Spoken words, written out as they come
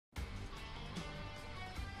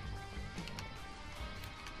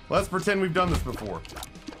Let's pretend we've done this before.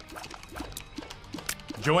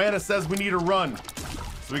 Joanna says we need a run.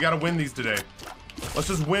 So we gotta win these today. Let's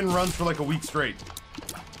just win runs for like a week straight.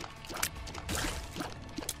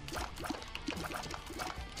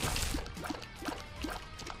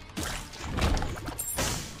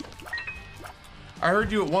 I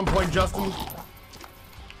heard you at one point, Justin.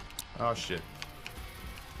 Oh shit.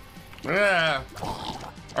 Yeah.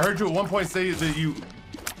 I heard you at one point say that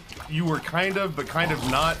you were kind of, but kind of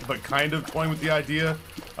not, but kind of toying with the idea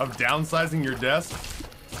of downsizing your desk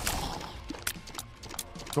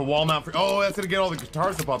to wall mount for. Oh, that's gonna get all the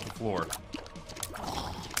guitars up off the floor.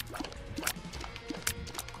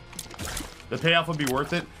 The payoff will be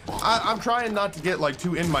worth it. I'm trying not to get like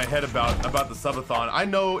too in my head about the subathon. I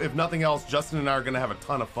know if nothing else, Justin and I are gonna have a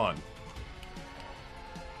ton of fun.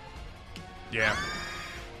 Yeah.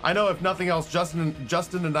 I know if nothing else,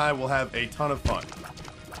 Justin and I will have a ton of fun.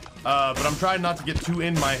 But I'm trying not to get too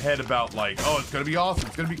in my head about like, oh, it's gonna be awesome,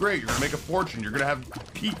 it's gonna be great, you're gonna make a fortune, you're gonna have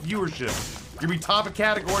peak viewership, you're gonna be top of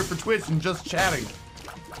category for Twitch and just chatting.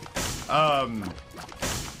 I'm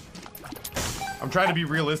trying to be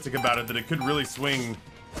realistic about it, that it could really swing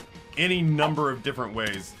any number of different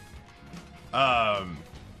ways. I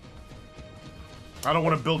don't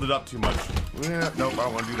want to build it up too much. Yeah, nope, I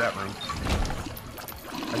don't want to do that room.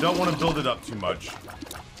 I don't want to build it up too much.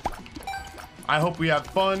 I hope we have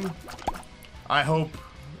fun. I hope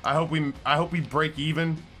we break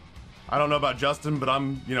even. I don't know about Justin, but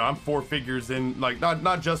I'm 4 figures in, like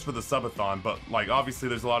not just for the subathon, but like obviously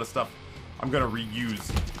there's a lot of stuff I'm gonna reuse.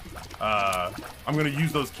 I'm gonna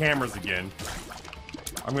use those cameras again.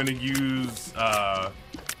 I'm gonna use the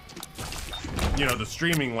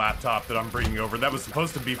streaming laptop that I'm bringing over. That was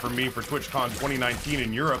supposed to be for me for TwitchCon 2019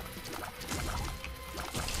 in Europe.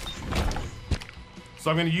 So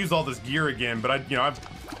I'm gonna use all this gear again, but I've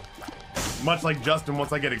much like Justin,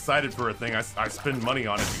 once I get excited for a thing, I spend money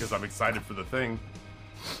on it because I'm excited for the thing.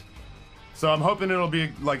 So I'm hoping it'll be,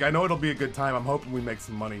 like, I know it'll be a good time. I'm hoping we make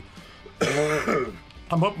some money.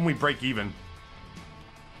 I'm hoping we break even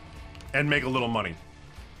and make a little money.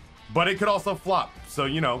 But it could also flop, so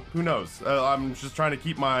who knows? I'm just trying to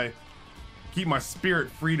keep my spirit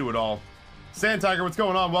free to it all. Sand Tiger, what's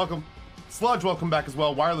going on? Welcome. Sludge, welcome back as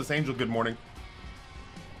well. Wireless Angel, good morning.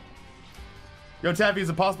 Yo, Taffy, is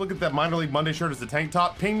it possible to get that Minor League Monday shirt as a tank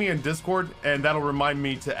top? Ping me in Discord, and that'll remind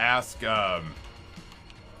me to ask.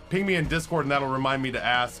 Ping me in Discord, and that'll remind me to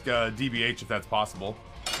ask DBH if that's possible.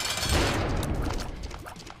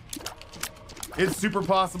 It's super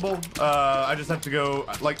possible. I just have to go.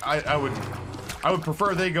 Like I would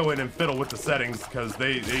prefer they go in and fiddle with the settings because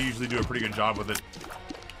they usually do a pretty good job with it.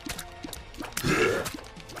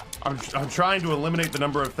 I'm trying to eliminate the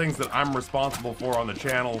number of things that I'm responsible for on the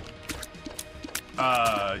channel.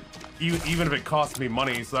 Even if it costs me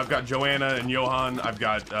money. So I've got Joanna and Johan, I've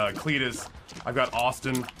got Cletus, I've got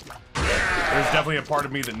Austin. There's definitely a part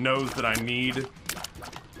of me that knows that I need.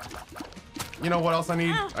 You know what else I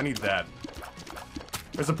need? I need that.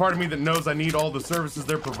 There's a part of me that knows I need all the services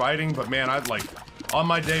they're providing, but man, I'd like, on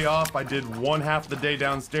my day off, I did one half the day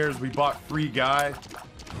downstairs. We bought Free Guy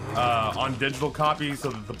on digital copy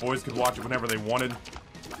so that the boys could watch it whenever they wanted.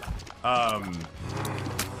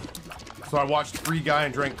 So I watched Free Guy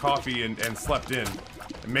and drank coffee and slept in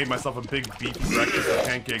and made myself a big beefy breakfast with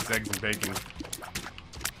pancakes, eggs, and bacon.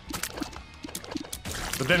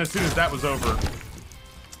 But then as soon as that was over,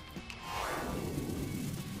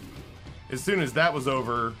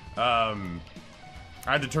 I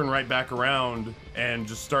had to turn right back around and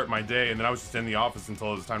just start my day, and then I was just in the office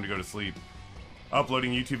until it was time to go to sleep.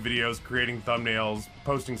 Uploading YouTube videos, creating thumbnails,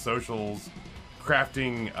 posting socials,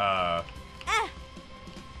 crafting,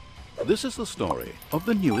 This is the story of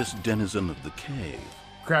the newest denizen of the cave.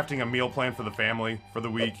 Crafting a meal plan for the family for the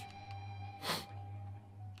week.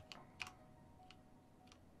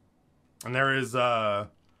 And there is, I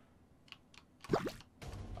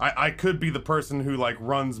could be the person who, like,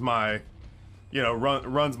 runs my,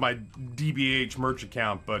 runs my DBH merch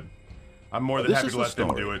account, but I'm more than happy to let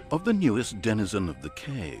them do it. Of the newest denizen of the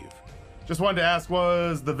cave. Just wanted to ask,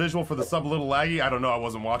 was the visual for the sub a little laggy? I don't know, I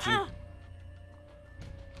wasn't watching.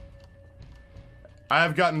 I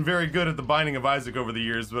have gotten very good at the Binding of Isaac over the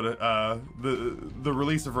years, but the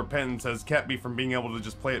release of Repentance has kept me from being able to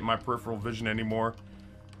just play it in my peripheral vision anymore.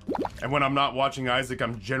 And when I'm not watching Isaac,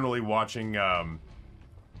 I'm generally watching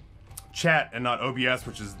chat and not OBS,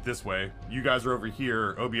 which is this way. You guys are over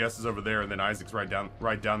here, OBS is over there, and then Isaac's right down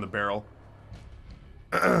the barrel.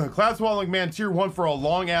 Cloud Swallowing Man, tier 1 for a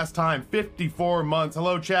long ass time, 54 months.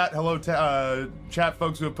 Hello chat, hello chat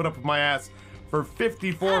folks who have put up with my ass for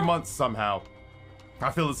 54 months somehow. I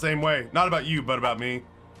feel the same way. Not about you, but about me.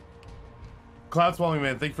 Cloud Swallowing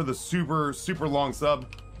Man, thank you for the super long sub.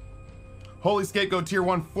 Holy Scapegoat tier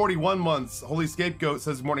 1, 41 months. Holy Scapegoat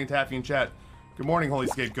says morning Taffy in chat. Good morning, Holy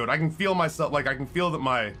Scapegoat. I can feel myself, like I can feel that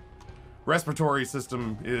my respiratory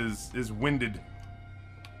system is winded.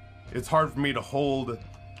 It's hard for me to hold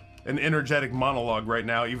an energetic monologue right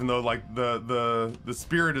now, even though like the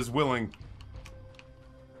spirit is willing,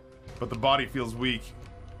 but the body feels weak.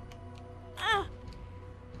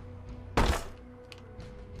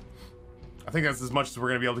 I think that's as much as we're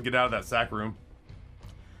gonna be able to get out of that sack room.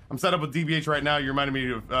 I'm set up with DBH right now. You reminded me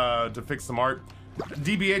to fix some art.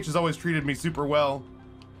 DBH has always treated me super well.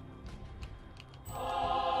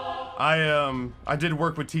 I did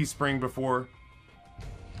work with Teespring before.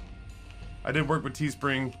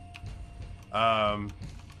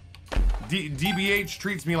 DBH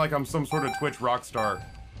treats me like I'm some sort of Twitch rock star.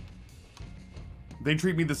 They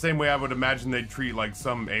treat me the same way I would imagine they'd treat like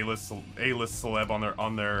some A-list celeb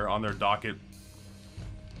on their docket.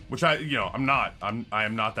 Which I am not. I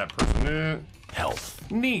am not that person.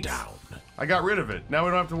 Health Neat. down. I got rid of it. Now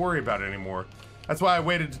we don't have to worry about it anymore. That's why I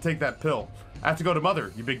waited to take that pill. I have to go to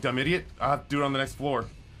Mother, you big dumb idiot. I'll have to do it on the next floor.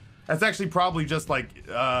 That's actually probably just like,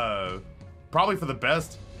 probably for the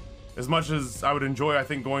best. As much as I would enjoy, I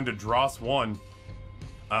think, going to Dross 1.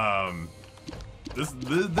 This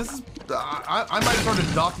is, I might start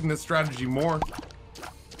adopting this strategy more.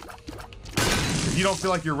 If you don't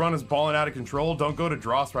feel like your run is balling out of control, don't go to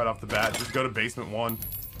Dross right off the bat. Just go to Basement 1.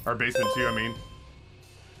 Or Basement 2, I mean.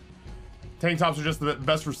 Tank tops are just the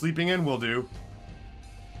best for sleeping in, will do.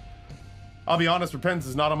 I'll be honest, Repentance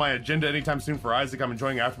is not on my agenda anytime soon for Isaac. I'm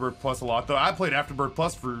enjoying Afterbirth Plus a lot, though. I played Afterbirth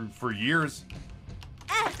Plus for years.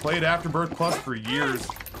 Played Afterbirth Plus for years.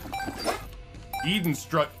 Eden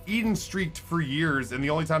streaked for years, and the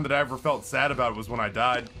only time that I ever felt sad about it was when I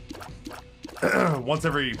died. Once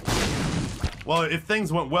every... Well, if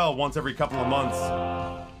things went well, once every couple of months,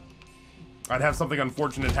 I'd have something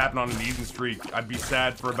unfortunate happen on an Eden streak. I'd be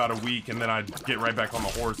sad for about a week, and then I'd get right back on the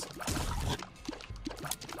horse.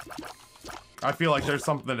 I feel like there's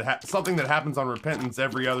something that happens on Repentance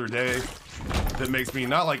every other day that makes me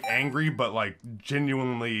not like angry, but like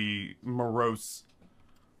genuinely morose.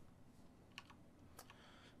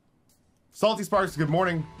 Salty Sparks, good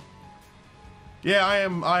morning. Yeah, I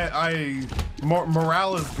am.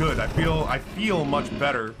 Morale is good. I feel much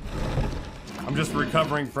better. I'm just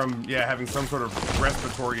recovering from having some sort of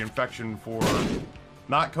respiratory infection for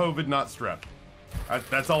not COVID, not strep.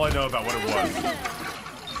 That's all I know about what it was.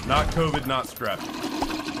 Not COVID, not strep.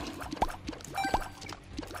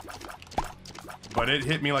 But it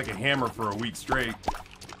hit me like a hammer for a week straight.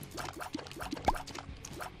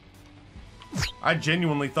 I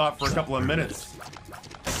genuinely thought for a couple of minutes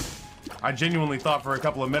that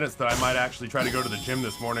I might actually try to go to the gym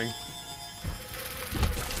this morning.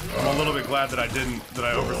 I'm a little bit glad that I didn't, that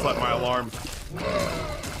I overslept my alarm.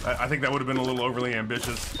 I think that would have been a little overly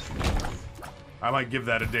ambitious. I might give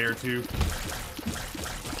that a day or two.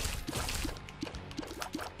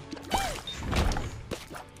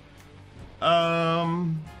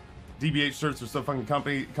 DBH shirts are so fucking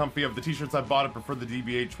comfy. Of the t-shirts I bought, I prefer the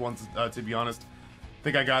DBH ones, to be honest. I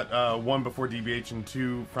think I got one before DBH and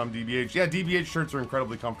two from DBH. Yeah, DBH shirts are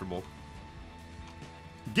incredibly comfortable.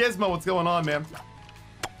 Gizmo, what's going on, man?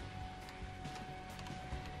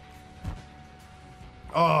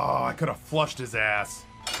 Oh, I could have flushed his ass.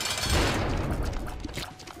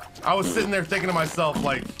 I was sitting there thinking to myself,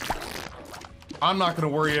 like, I'm not going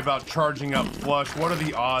to worry about charging up flush. What are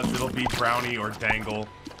the odds it'll be Brownie or Dangle?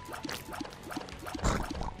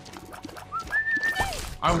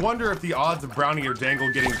 I wonder if the odds of Brownie or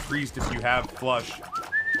Dangle get increased if you have flush.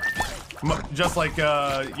 Just like,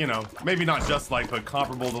 you know, maybe not just like, but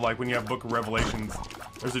comparable to like when you have Book of Revelations.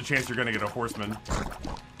 There's a chance you're going to get a Horseman.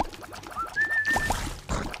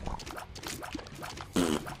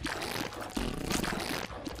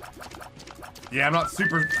 Yeah, I'm not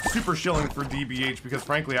super shilling for DBH because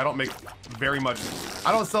frankly, I don't make very much.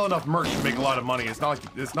 I don't sell enough merch to make a lot of money. It's not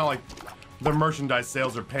like the merchandise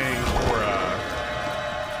sales are paying for.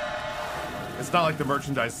 It's not like the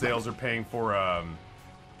merchandise sales are paying for. I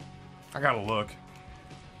gotta look.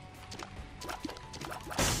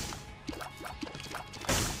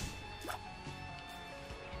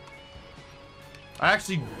 I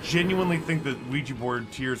actually genuinely think that Ouija board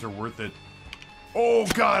tiers are worth it. Oh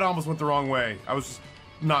god, I almost went the wrong way. I was just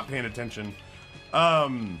not paying attention. Yeah,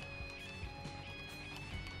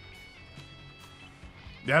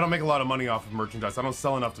 I don't make a lot of money off of merchandise. I don't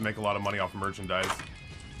sell enough to make a lot of money off of merchandise.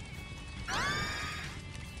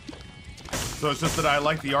 So it's just that I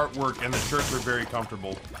like the artwork and the shirts are very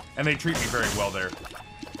comfortable. And they treat me very well there.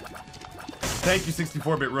 Thank you,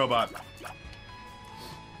 64-bit robot.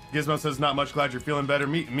 Gizmo says, not much, glad you're feeling better.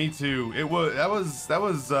 Me too. That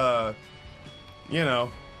was, you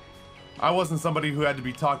know, I wasn't somebody who had to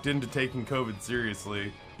be talked into taking COVID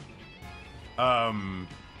seriously. I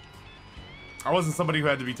wasn't somebody who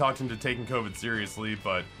had to be talked into taking COVID seriously,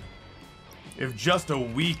 but if just a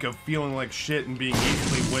week of feeling like shit and being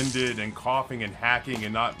easily winded and coughing and hacking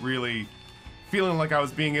and not really feeling like I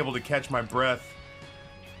was being able to catch my breath,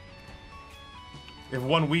 if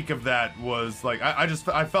 1 week of that was like, I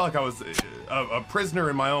felt like I was a prisoner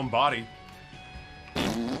in my own body.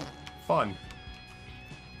 Fun.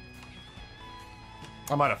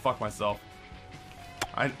 I might have fucked myself.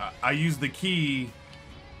 I used the key.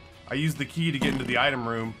 I used the key to get into the item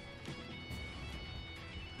room.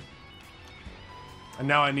 And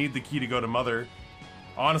now I need the key to go to Mother.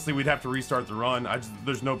 Honestly, we'd have to restart the run.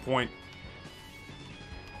 There's no point.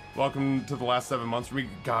 Welcome to the last 7 months for me.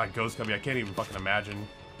 God, Ghost Cubby, I can't even fucking imagine.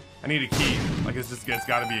 I need a key. Like, it's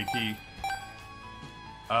gotta be a key.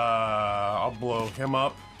 I'll blow him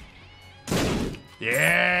up.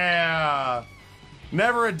 Yeah!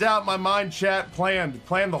 Never a doubt in my mind, chat. Planned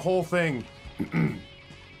the whole thing.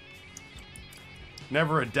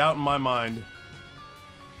 Never a doubt in my mind.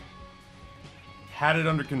 Had it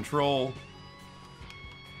under control.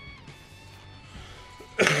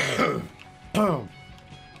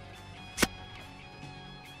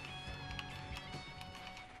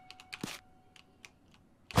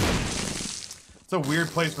 It's a weird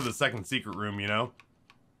place for the second secret room, you know?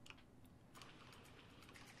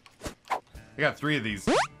 I got 3 of these.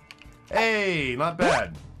 Hey, not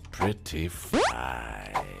bad. Pretty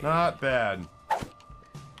fly. Not bad.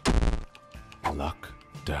 Lock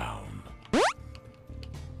down.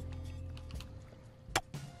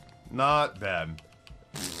 Not bad.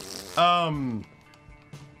 I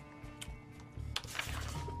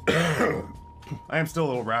am still a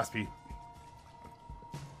little raspy.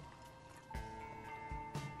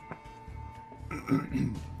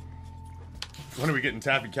 When are we getting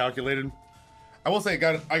Taffy calculated? I will say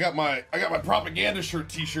I got my propaganda shirt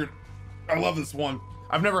t-shirt. I love this one.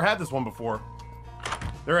 I've never had this one before.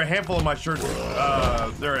 There are a handful of my shirts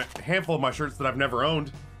that I've never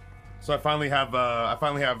owned. So I finally have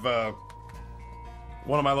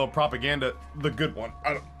one of my little propaganda, the good one.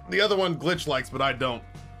 The other one Glitch likes, but I don't.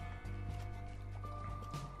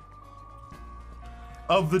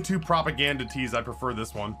 Of the 2 propaganda tees, I prefer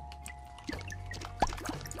this one.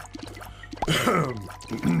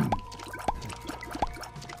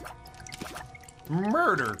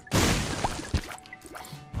 Murder.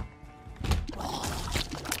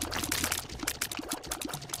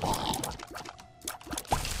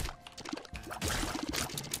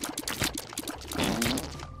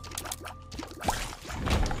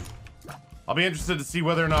 I'll be interested to see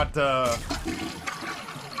whether or not I'll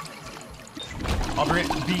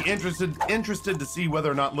be interested to see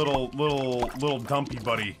whether or not little Dumpy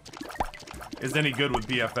Buddy is any good with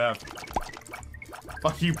BFF.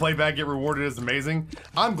 Fuck you, Playback Get Rewarded is amazing.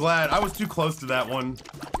 I'm glad. I was too close to that one.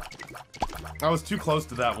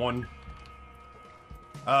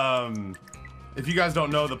 If you guys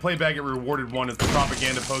don't know, the Playback Get Rewarded one is the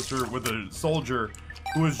propaganda poster with a soldier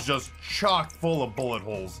who is just chock full of bullet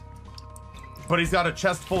holes. But he's got a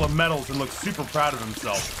chest full of medals and looks super proud of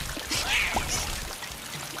himself.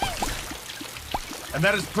 And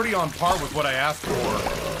that is pretty on par with what I asked for.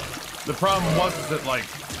 The problem was is that, like,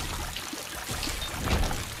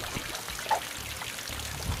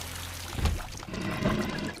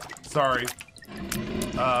 sorry.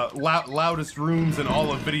 Loudest rooms in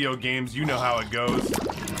all of video games, you know how it goes.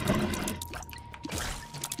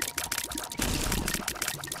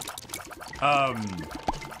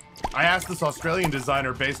 I asked this Australian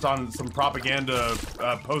designer based on some propaganda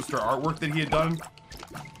poster artwork that he had done.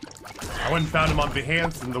 I went and found him on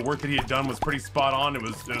Behance, and the work that he had done was pretty spot on. It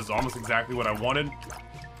was almost exactly what I wanted.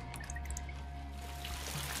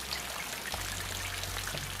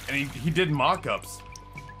 And he did mock-ups.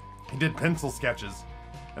 He did pencil sketches.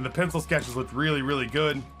 And the pencil sketches looked really, really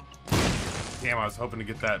good. Damn, I was hoping to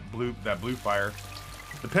get that blue fire.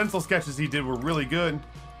 The pencil sketches he did were really good.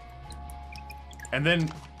 And then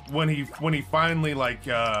when he finally, like,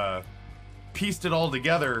 pieced it all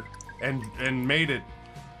together and made it,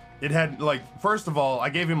 it had, like, first of all, I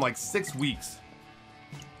gave him like 6 weeks.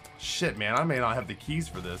 Shit, man, I may not have the keys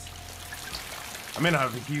for this. I may not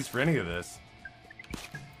have the keys for any of this.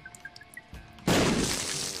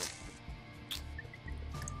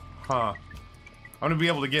 Huh. I'm gonna be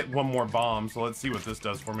able to get one more bomb, so let's see what this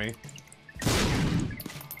does for me.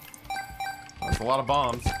 That's a lot of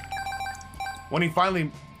bombs. When he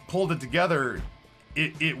finally pulled it together,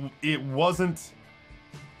 it wasn't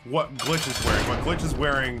what Glitch is wearing. What Glitch is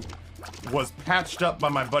wearing was patched up by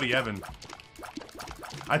my buddy Evan.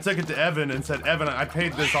 I took it to Evan and said, Evan, I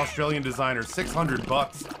paid this Australian designer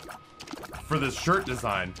 $600 for this shirt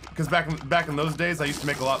design. Because back in those days, I used to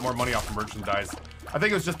make a lot more money off of merchandise. I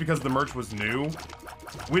think it was just because the merch was new.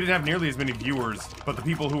 We didn't have nearly as many viewers, but the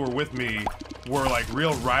people who were with me were like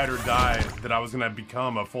real ride or die that I was gonna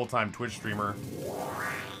become a full-time Twitch streamer.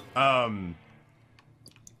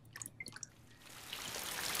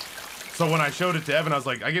 So when I showed it to Evan, I was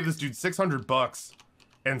like, I gave this dude $600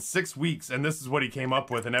 and 6 weeks, and this is what he came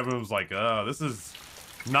up with. And Evan was like, this is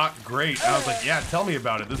not great. And I was like, yeah, tell me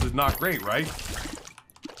about it. This is not great, right?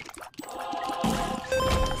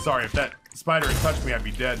 Sorry, if that spider had touched me, I'd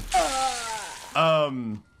be dead.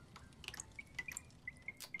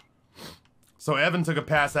 So Evan took a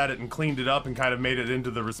pass at it and cleaned it up and kind of made it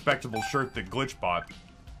into the respectable shirt that Glitch bought.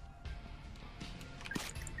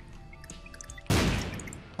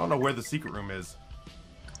 I don't know where the secret room is.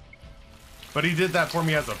 But he did that for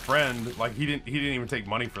me as a friend. Like, he didn't even take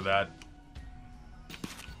money for that.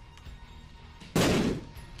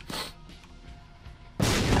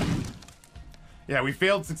 Yeah, we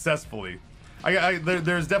failed successfully.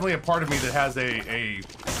 There's definitely a part of me that has a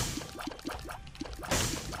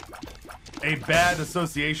bad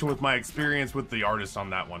association with my experience with the artist on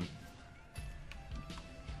that one.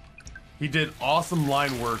 He did awesome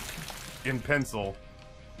line work in pencil.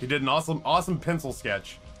 He did an awesome pencil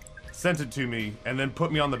sketch, sent it to me, and then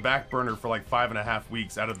put me on the back burner for like 5.5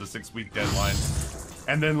 weeks out of the 6-week deadline.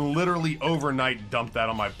 And then literally overnight dumped that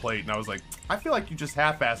on my plate. And I was like, I feel like you just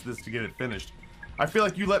half-assed this to get it finished. I feel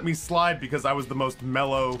like you let me slide because I was the most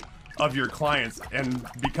mellow of your clients. And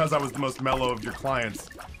because I was the most mellow of your clients,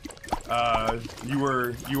 you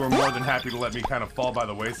were more than happy to let me kind of fall by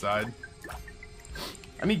the wayside.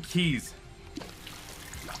 I need keys.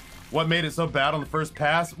 What made it so bad on the first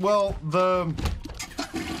pass? Well, I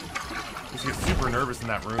just get super nervous in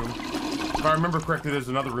that room. If I remember correctly, there's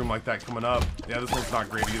another room like that coming up. Yeah, this one's not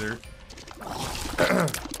great either.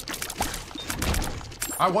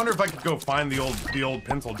 I wonder if I could go find the old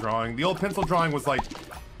pencil drawing. The old pencil drawing was like,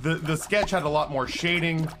 the sketch had a lot more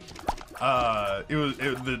shading.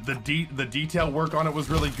 The detail work on it was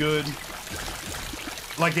really good.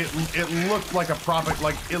 Like it looked like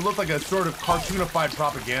it looked like a sort of cartoonified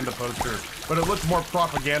propaganda poster, but it looked more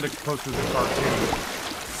propaganda poster than cartoon.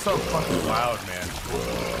 So fucking loud, man.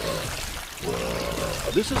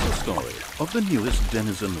 This is the story of the newest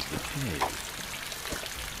denizen of the cave.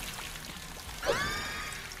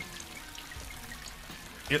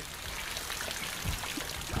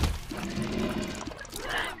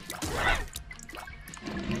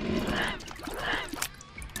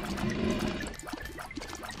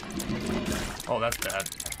 Oh, that's bad.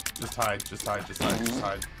 Just hide.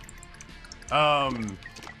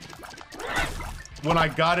 When I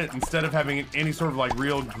got it, instead of having any sort of like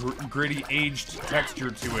real gritty aged texture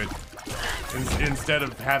to it, instead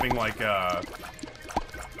of having like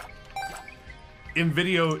in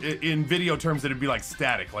video terms it'd be like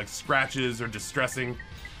static, like scratches or distressing.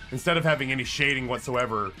 Instead of having any shading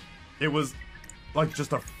whatsoever, it was like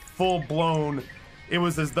just a full-blown. It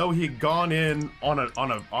was as though he had gone in on a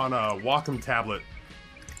Wacom tablet,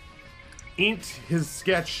 inked his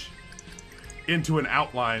sketch into an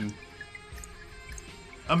outline.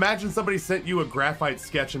 Imagine somebody sent you a graphite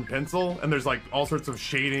sketch in pencil, and there's like all sorts of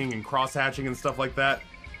shading and cross-hatching and stuff like that.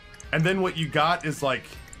 And then what you got is like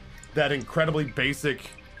that incredibly basic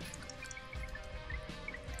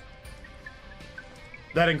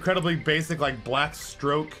like black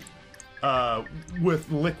stroke with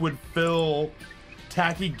liquid fill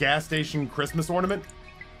tacky gas station Christmas ornament.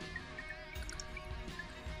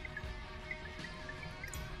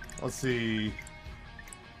 Let's see.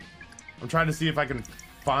 I'm trying to see if I can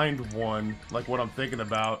find one like what I'm thinking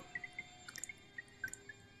about.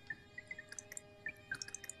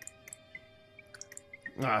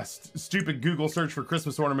 Stupid Google search for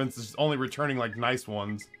Christmas ornaments is only returning like nice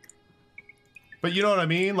ones. But you know what I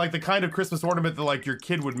mean? Like the kind of Christmas ornament that like your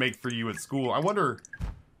kid would make for you at school. I wonder.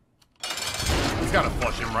 It's gotta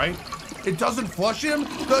flush him, right? It doesn't flush him?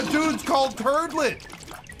 The dude's called Turdlet!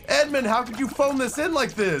 Edmund, how could you phone this in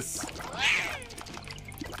like this?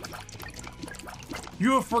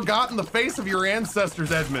 You have forgotten the face of your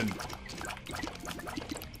ancestors, Edmund.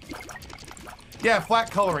 Yeah,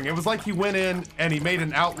 flat coloring. It was like he went in and he made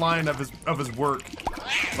an outline of his work.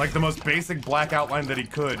 Like the most basic black outline that he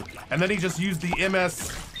could. And then he just used the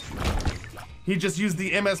MS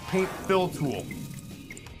Paint fill tool.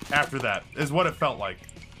 After that, is what it felt like.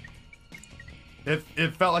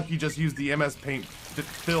 It felt like he just used the MS Paint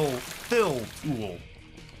fill tool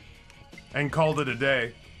and called it a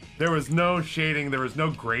day. There was no shading, there was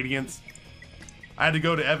no gradients. I had to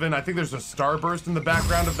go to Evan. I think there's a starburst in the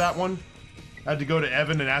background of that one. I had to go to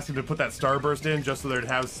Evan and ask him to put that starburst in just so there'd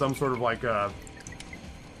have some sort of like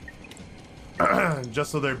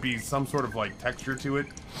just so there'd be some sort of like texture to it.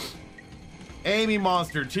 Amy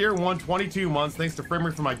Monster, tier 1, 22 months. Thanks to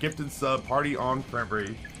Framery for my gifted sub. Party on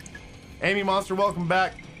Framery. Amy Monster, welcome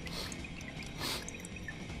back.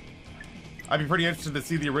 I'd be pretty interested to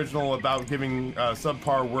see the original about giving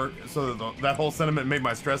subpar work, so that whole sentiment made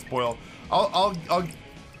my stress boil. I'll I'll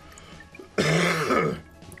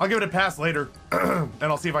give it a pass later, and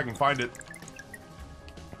I'll see if I can find it.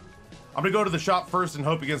 I'm gonna go to the shop first and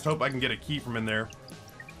hope against hope I can get a key from in there.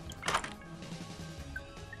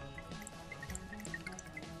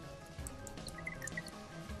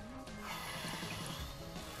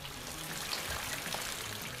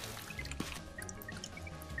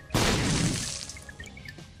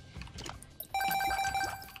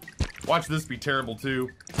 Watch this be terrible too.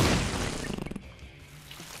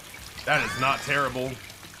 That is not terrible.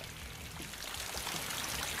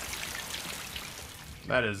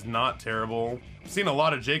 That is not terrible. I've seen a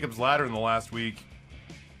lot of Jacob's Ladder in the last week.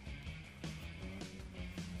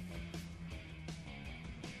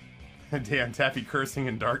 Damn, Taffy cursing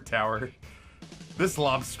in Dark Tower. This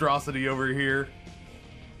lobstrosity over here.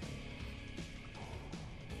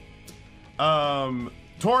 Torin,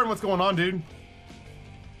 what's going on, dude?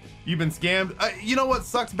 You've been scammed. You know what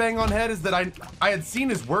sucks bang on head is that I had seen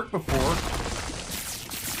his work before.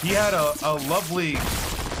 He had a lovely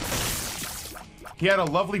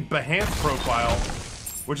Behance profile,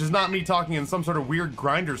 which is not me talking in some sort of weird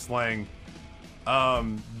grinder slang.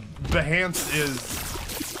 Behance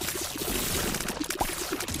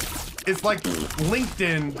it's like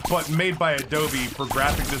LinkedIn but made by Adobe for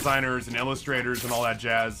graphic designers and illustrators and all that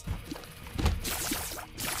jazz.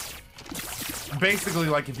 Basically,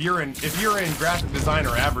 like if you're in graphic design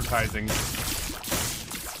or advertising,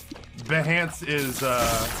 Behance is a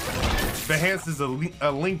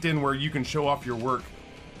LinkedIn where you can show off your work.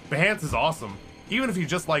 Behance is awesome. Even if you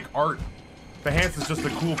just like art, Behance is just a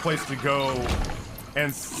cool place to go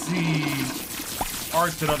and see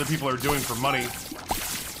art that other people are doing for money.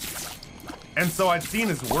 And so I'd seen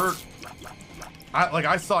his work.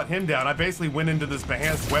 I sought him down. I basically went into this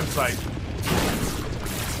Behance website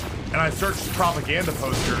and I searched propaganda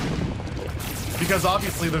poster because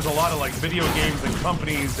obviously there's a lot of like video games and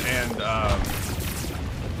companies and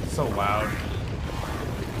so loud.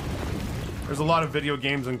 There's a lot of video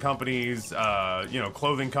games and companies, you know,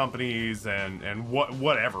 clothing companies and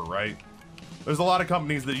whatever, right? There's a lot of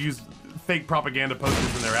companies that use fake propaganda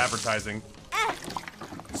posters in their advertising.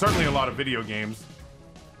 Certainly a lot of video games.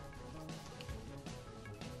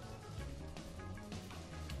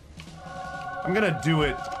 I'm gonna do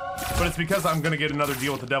it, but it's because I'm gonna get another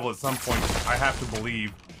deal with the devil at some point. I have to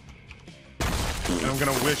believe. And I'm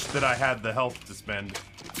gonna wish that I had the health to spend.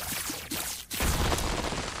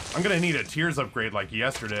 I'm gonna need a tiers upgrade like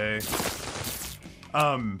yesterday.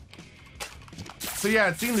 So yeah,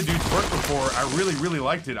 I'd seen the dude's work before. I really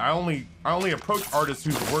liked it. I only approach artists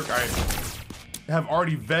whose work I have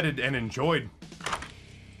already vetted and enjoyed.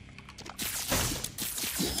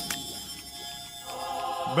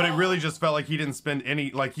 But it really just felt like he didn't spend any,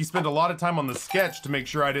 like he spent a lot of time on the sketch to make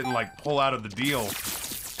sure I didn't like pull out of the deal.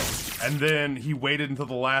 And then he waited until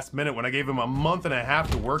the last minute when I gave him a month and a half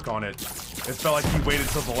to work on it. It felt like he waited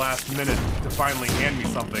till the last minute to finally hand me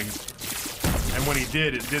something. And when he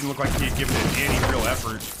did, it didn't look like he had given it any real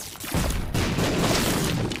effort.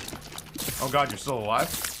 Oh God, you're still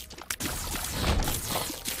alive?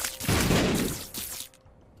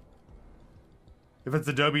 If it's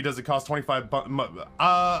Adobe, does it cost 25 bucks?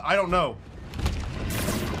 I don't know.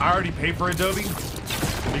 I already pay for Adobe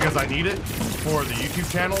because I need it for the YouTube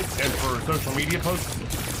channel and for social media posts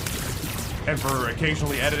and for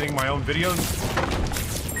occasionally editing my own videos.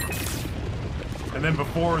 And then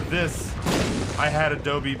before this, I had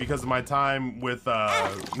Adobe because of my time with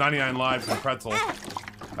 99 Lives and Pretzel.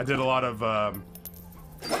 I did a lot of,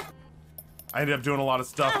 I ended up doing a lot of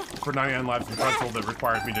stuff for 99 Lives and Pretzel that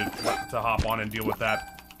required me to hop on and deal with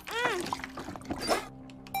that.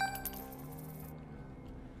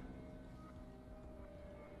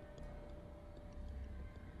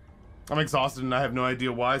 I'm exhausted and I have no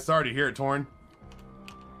idea why. Sorry to hear it, Torn.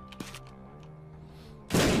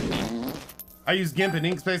 I use GIMP and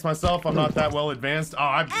Inkspace myself. I'm not that well advanced.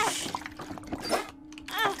 Oh,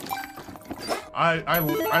 I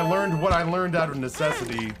learned what I learned out of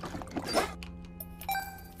necessity.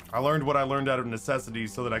 I learned what I learned out of necessity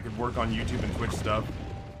so that I could work on YouTube and Twitch stuff.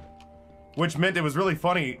 Which meant it was really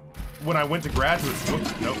funny when I went to graduate school.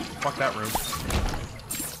 Nope, fuck that room.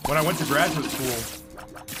 When I went to graduate school,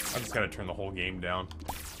 I just gotta turn the whole game down.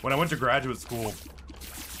 When I went to graduate school,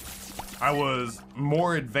 I was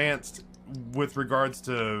more advanced with regards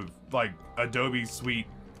to like Adobe Suite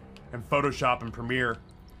and Photoshop and Premiere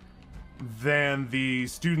than the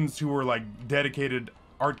students who were like dedicated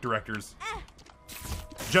art directors.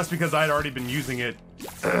 Just because I'd already been using it,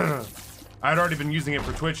 I'd already been using it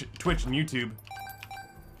for Twitch and YouTube.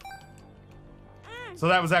 So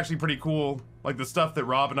that was actually pretty cool. Like the stuff that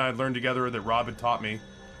Rob and I had learned together, or that Rob had taught me,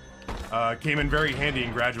 came in very handy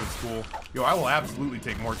in graduate school. Yo, I will absolutely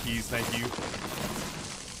take more keys, thank you.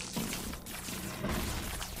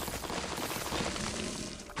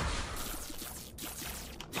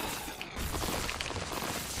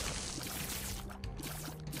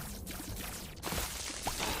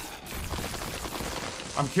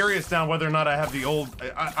 I'm curious now whether or not I have the old.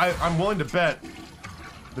 I'm willing to bet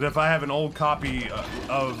that if I have an old copy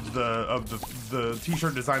of the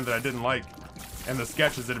t-shirt design that I didn't like and the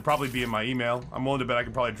sketches, it'd probably be in my email. I'm willing to bet I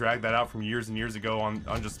could probably drag that out from years and years ago on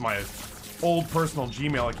just my old personal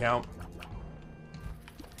Gmail account.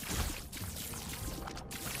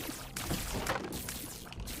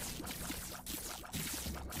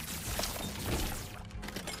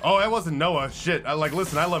 Oh, that wasn't Noah. Shit.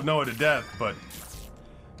 Listen, I love Noah to death, but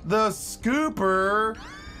the scooper.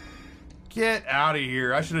 Get out of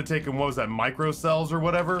here. I should have taken, what was that, microcells or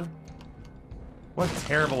whatever? What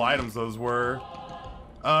terrible items those were.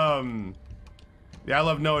 Yeah, I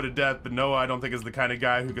love Noah to death, but Noah I don't think is the kind of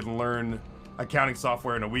guy who can learn accounting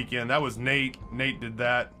software in a weekend. That was Nate. Nate did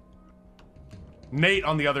that. Nate,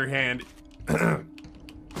 on the other hand,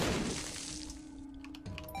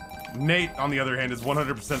 Nate, on the other hand, is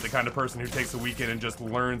 100% the kind of person who takes a weekend and just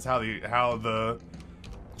learns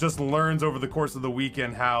just learns over the course of the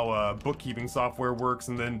weekend how bookkeeping software works,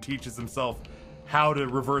 and then teaches himself how to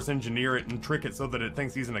reverse engineer it and trick it so that it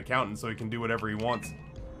thinks he's an accountant so he can do whatever he wants.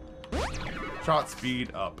 Shot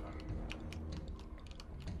speed up.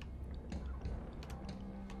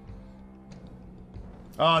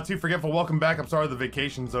 Too forgetful, welcome back. I'm sorry the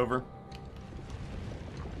vacation's over.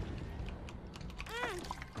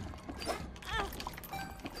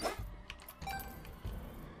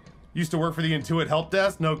 Used to work for the Intuit help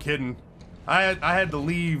desk? No kidding. I had to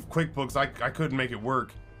leave QuickBooks. I couldn't make it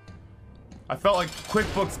work. I felt like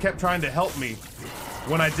QuickBooks kept trying to help me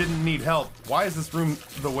when I didn't need help. Why is this room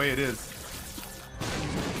the way it is?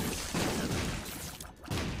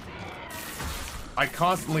 I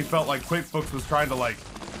constantly felt like QuickBooks was trying to like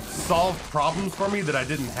solve problems for me that I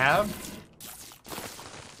didn't have.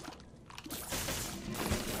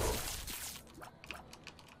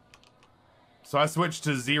 So I switched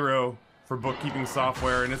to Xero for bookkeeping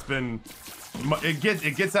software, and it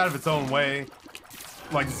gets out of its own way.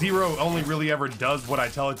 Like Xero only really ever does what I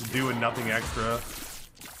tell it to do and nothing extra.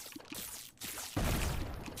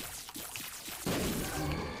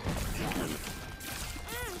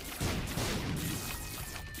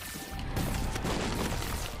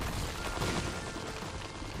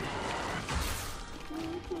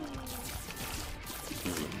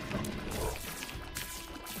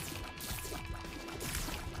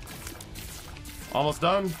 Almost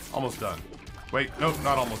done? Almost done. Wait, nope,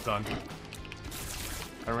 not almost done.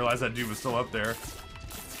 I didn't realize that dude was still up there.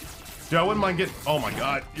 Dude, I wouldn't mind getting... Oh my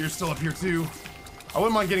god, you're still up here too. I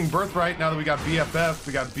wouldn't mind getting Birthright now that we got BFF.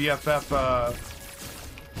 We got BFF,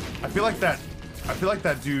 I feel like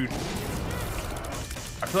that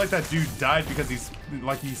dude died because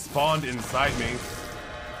he spawned inside me.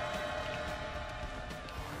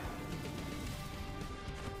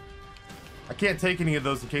 I can't take any of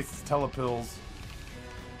those in case it's telepills.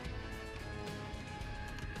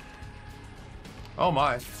 Oh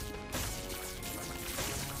my.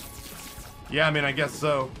 Yeah, I mean, I guess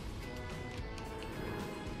so.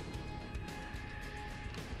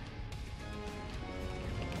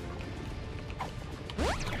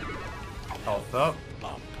 Health up.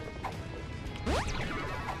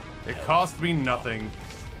 It cost me nothing.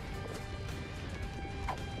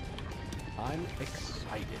 I'm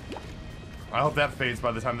excited. I hope that fades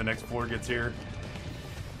by the time the next floor gets here.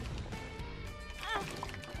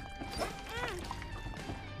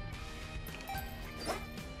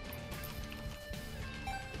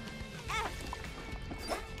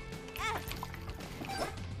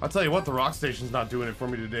 I'll tell you what, the rock station's not doing it for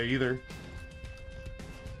me today either.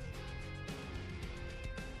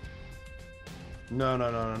 No,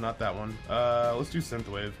 not that one. Let's do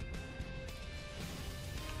Synthwave.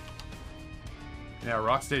 Yeah,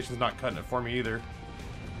 rock station's not cutting it for me either.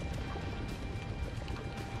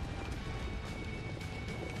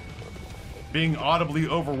 Being audibly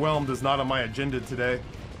overwhelmed is not on my agenda today.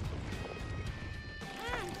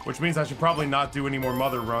 Which means I should probably not do any more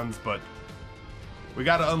mother runs, but we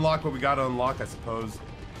gotta unlock what we gotta unlock, I suppose.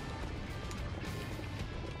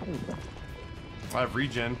 I have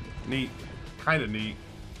regen. Neat. Kinda neat.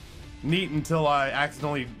 Neat until I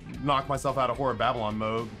accidentally knock myself out of Horror Babylon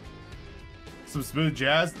mode. Some smooth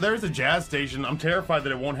jazz. There's a jazz station. I'm terrified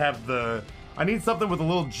that it won't have the... I need something with a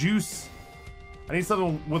little juice. I need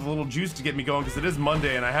something with a little juice to get me going because it is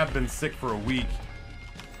Monday and I have been sick for a week.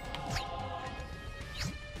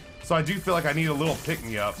 So I do feel like I need a little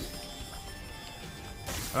pick-me-up.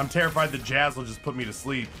 And I'm terrified that jazz will just put me to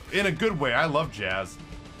sleep. In a good way. I love jazz.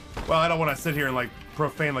 Well, I don't want to sit here and like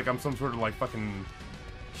profane like I'm some sort of like fucking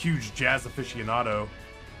huge jazz aficionado.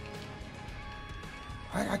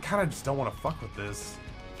 I kind of just don't want to fuck with this.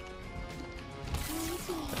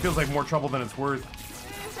 It feels like more trouble than it's worth.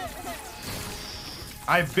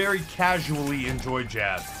 I very casually enjoy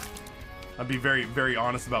jazz. I'll be very, very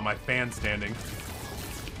honest about my fan standing.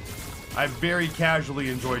 I very casually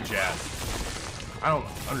enjoy jazz. I don't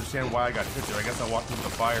understand why I got hit there. I guess I walked into the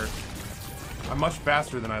fire. I'm much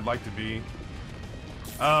faster than I'd like to be.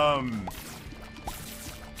 But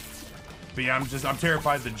yeah, I'm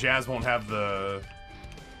terrified that jazz won't have the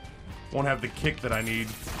kick that I need.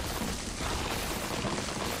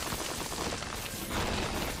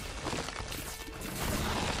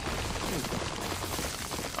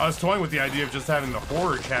 I was toying with the idea of just having the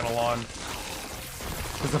horror channel on.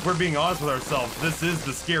 Because if we're being honest with ourselves, this is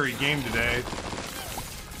the scary game today.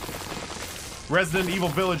 Resident Evil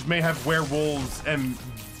Village may have werewolves and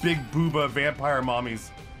big booba vampire mommies.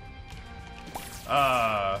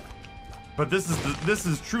 But this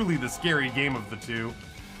is truly the scary game of the two.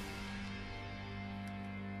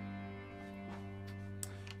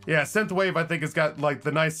 Yeah, Synthwave I think has got like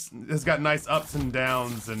nice ups and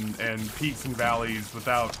downs and peaks and valleys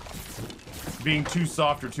without being too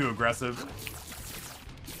soft or too aggressive.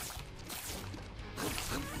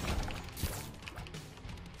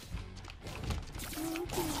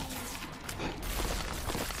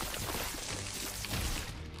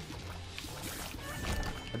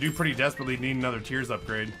 I do pretty desperately need another Tears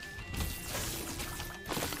upgrade.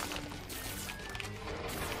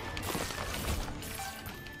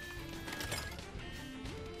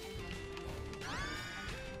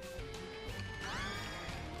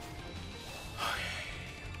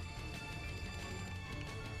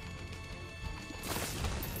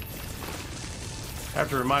 I have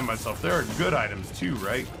to remind myself, there are good items too,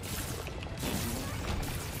 right?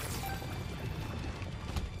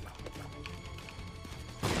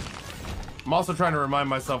 I'm also trying to remind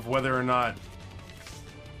myself whether or not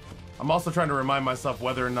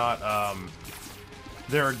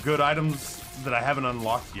there are good items that I haven't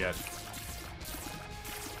unlocked yet.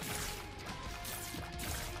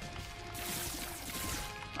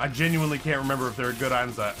 I genuinely can't remember if there are good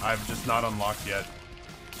items that I've just not unlocked yet.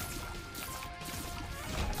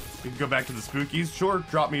 We can go back to the Spookies. Sure,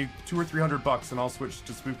 drop me $200 or $300 and I'll switch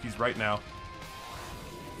to Spookies right now.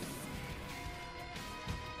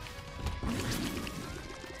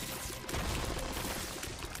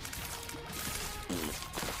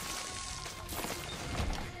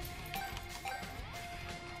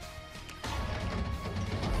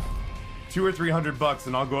 $200 or $300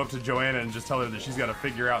 and I'll go up to Joanna and just tell her that she's got to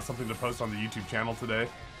figure out something to post on the YouTube channel today.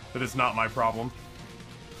 That it's not my problem.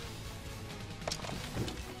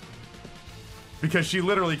 Because she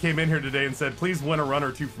literally came in here today and said, please win a run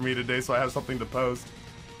or two for me today so I have something to post.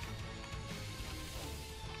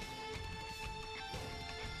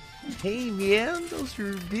 Hey man, those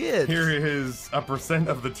are bits. Here is a percent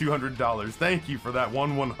of the $200. Thank you for that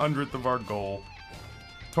 1/100th of our goal.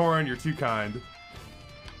 Torin, you're too kind.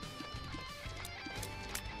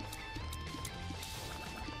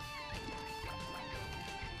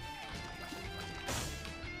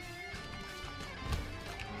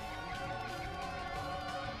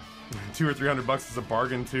 $200 or $300 is a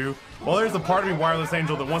bargain too. Well, there's a part of me, Wireless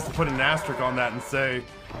Angel, that wants to put an asterisk on that and say,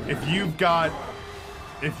 if you've got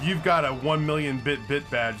a 1 million bit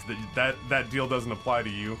badge, that deal doesn't apply to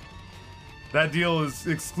you. That deal is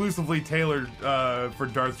exclusively tailored for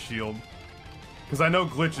Darth Shield. Because I know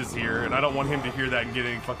Glitch is here, and I don't want him to hear that and get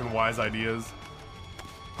any fucking wise ideas.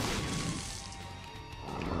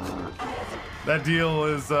 That deal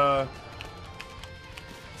is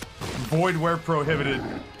void where prohibited.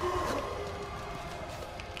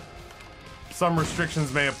 Some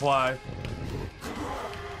restrictions may apply.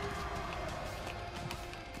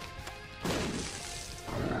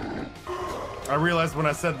 I realized when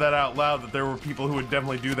I said that out loud that there were people who would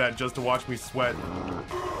definitely do that just to watch me sweat.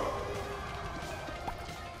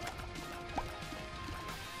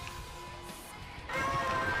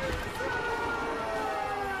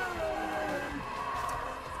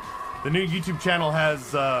 The new YouTube channel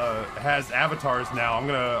has avatars now. I'm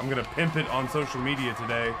gonna pimp it on social media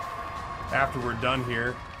today. After we're done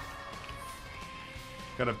here,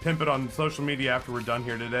 gonna pimp it on social media after we're done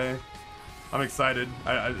here today. I'm excited.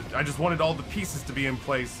 I just wanted all the pieces to be in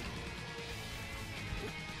place.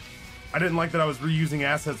 I didn't like that I was reusing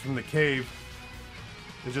assets from the cave.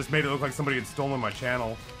 It just made it look like somebody had stolen my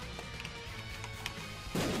channel.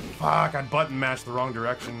 Fuck, I button mashed the wrong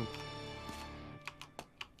direction.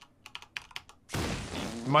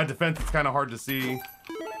 In my defense, it's kind of hard to see.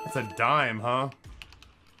 It's a dime, huh?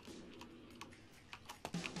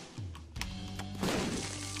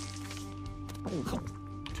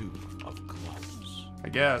 Two of clubs. I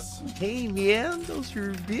guess. Hey man, those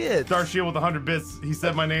are bits. Darth Shield with 100 bits. He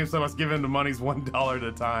said my name, so I must give him the money's $1 at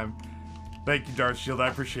a time. Thank you, Darth Shield. I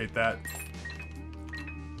appreciate that.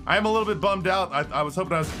 I am a little bit bummed out. I was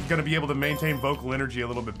hoping I was going to be able to maintain vocal energy a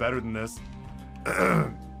little bit better than this.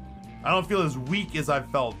 I don't feel as weak as I've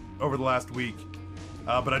felt over the last week.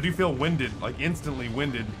 But I do feel winded, like instantly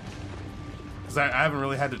winded. Because I haven't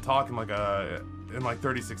really had to talk in like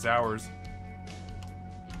 36 hours.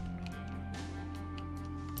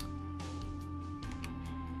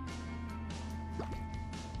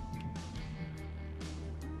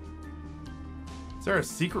 Is there a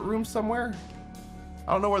secret room somewhere?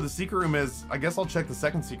 I don't know where the secret room is. I guess I'll check the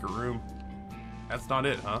second secret room. That's not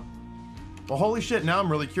it, huh? Well, holy shit, now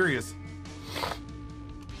I'm really curious.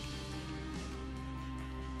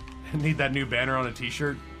 Need that new banner on a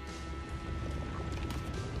t-shirt?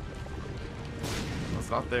 It's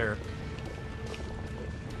not there.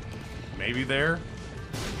 Maybe there?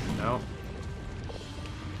 No.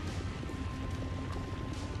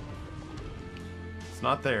 It's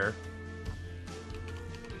not there.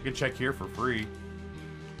 You can check here for free.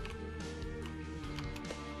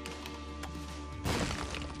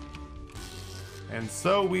 And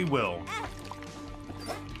so we will.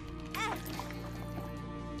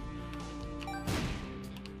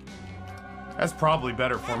 That's probably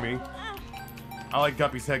better for me. I like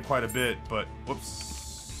Guppy's head quite a bit, but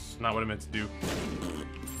whoops, not what I meant to do.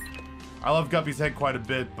 I love Guppy's head quite a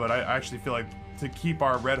bit, but I actually feel like to keep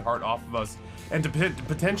our red heart off of us and to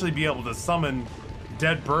potentially be able to summon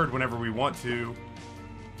Dead Bird whenever we want to,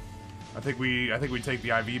 I think we take the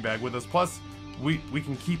IV bag with us. Plus, we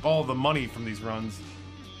can keep all the money from these runs.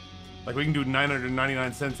 Like we can do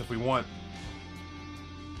 999 cents if we want.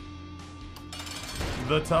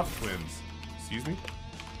 The Tough Twins. Excuse me.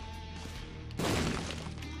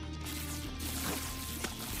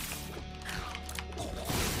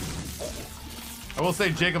 I will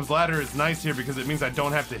say Jacob's Ladder is nice here because it means I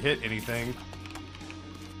don't have to hit anything.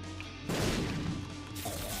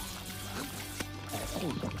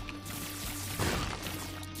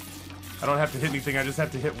 I don't have to hit anything, I just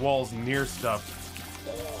have to hit walls near stuff.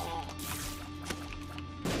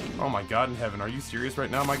 Oh my god in heaven, are you serious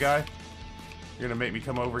right now, my guy? You're gonna make me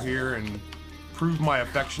come over here and prove my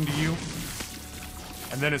affection to you?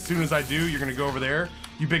 And then as soon as I do, you're gonna go over there?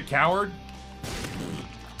 You big coward?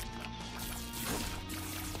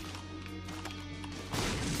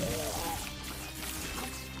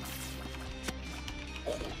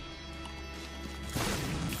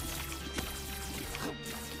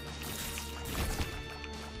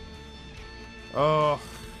 Oh,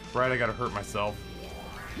 right, I gotta hurt myself.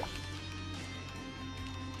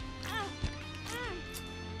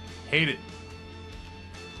 Hate it.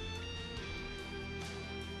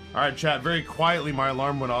 Alright, chat, very quietly my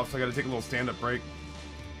alarm went off, so I gotta take a little stand-up break.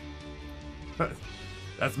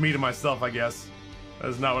 That's me to myself, I guess. That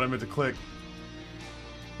is not what I meant to click.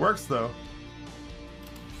 Works, though.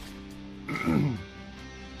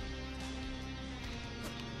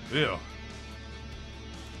 Ew.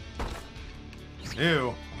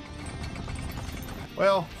 Ew.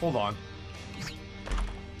 Well, hold on.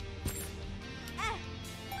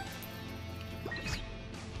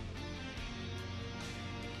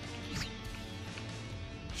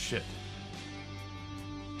 Shit.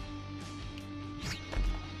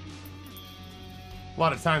 A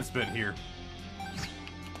lot of time spent here.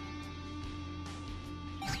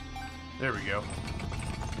 There we go.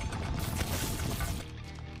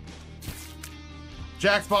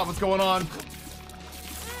 Jackspot, what's going on?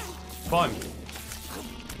 Fun.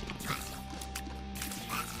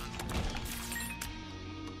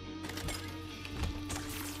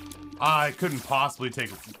 I couldn't possibly take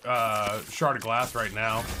Shard of Glass right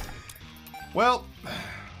now. Well,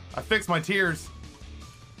 I fixed my tears.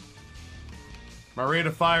 My rate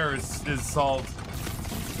of fire is solved.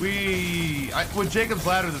 With Jacob's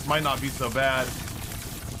Ladder, this might not be so bad.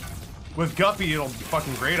 With Guppy, it'll be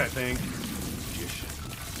fucking great, I think.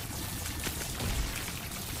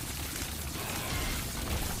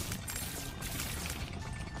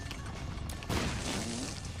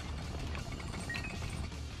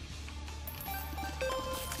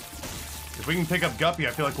 If we can pick up Guppy, I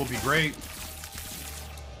feel like we'll be great.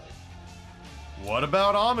 What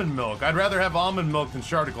about almond milk? I'd rather have almond milk than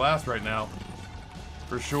shard of glass right now.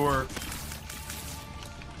 For sure.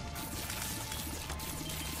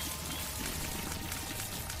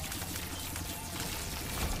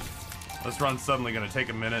 This run's suddenly gonna take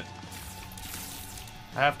a minute.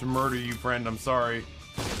 I have to murder you, friend. I'm sorry.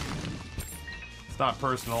 It's not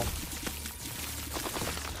personal.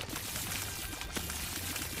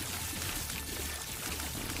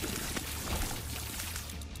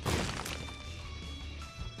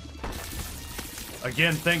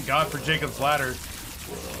 Again, thank God for Jacob's Ladder.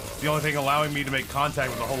 It's the only thing allowing me to make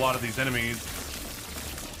contact with a whole lot of these enemies.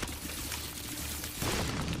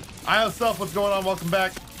 IOSelf, what's going on? Welcome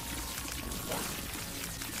back.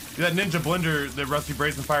 That Ninja Blender that Rusty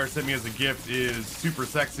Brazenfire sent me as a gift is super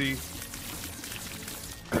sexy.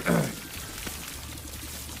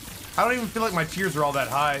 I don't even feel like my tiers are all that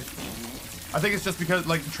high. I think it's just because,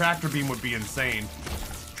 like, Tractor Beam would be insane.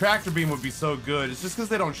 Tractor Beam would be so good. It's just because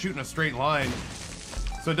they don't shoot in a straight line.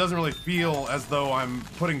 So it doesn't really feel as though I'm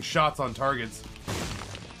putting shots on targets.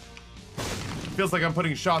 It feels like I'm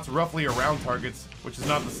putting shots roughly around targets, which is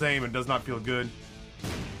not the same and does not feel good.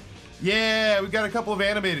 Yeah, we got a couple of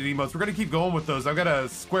animated emotes. We're gonna keep going with those. I've got to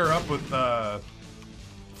square up with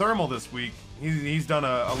Thermal this week. He's done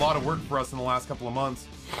a lot of work for us in the last couple of months.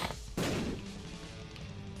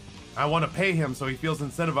 I want to pay him so he feels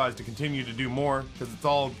incentivized to continue to do more, because it's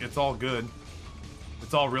all good.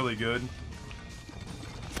 It's all really good.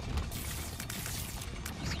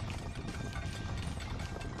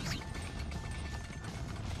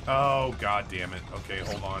 Oh, god damn it. Okay,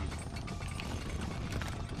 hold on.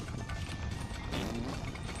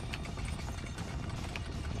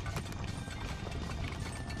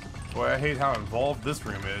 Boy, I hate how involved this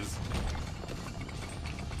room is.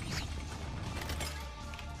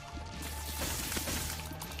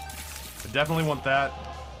 I definitely want that.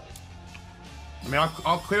 I mean,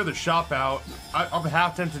 I'll clear the shop out. I'm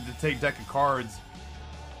half tempted to take deck of cards.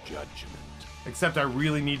 Judgment. Except I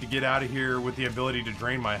really need to get out of here with the ability to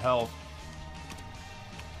drain my health.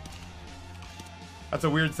 That's a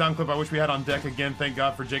weird sound clip I wish we had on deck again. Thank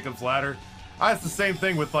God for Jacob's Ladder. It's the same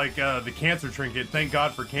thing with, like, the cancer trinket. Thank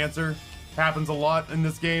God for cancer. Happens a lot in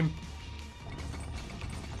this game.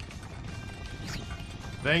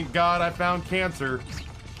 Thank God I found cancer.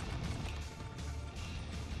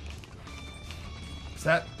 Is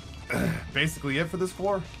that basically it for this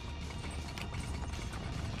floor?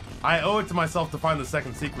 I owe it to myself to find the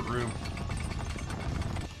second secret room.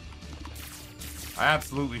 I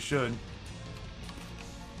absolutely should.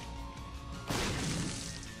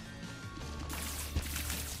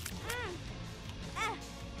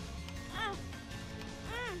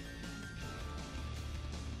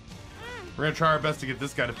 We're gonna try our best to get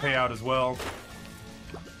this guy to pay out as well.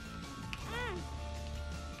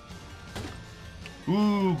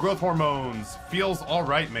 Ooh, growth hormones. Feels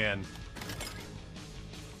alright, man.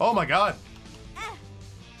 Oh my god.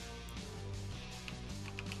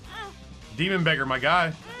 Demon Beggar, my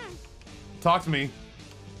guy. Talk to me.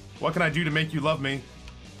 What can I do to make you love me?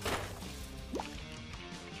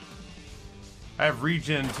 I have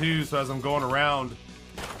regen too, so as I'm going around,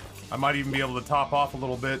 I might even be able to top off a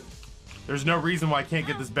little bit. There's no reason why I can't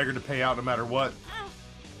get this beggar to pay out no matter what.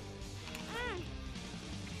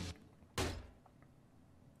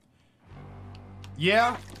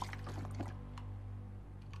 Yeah.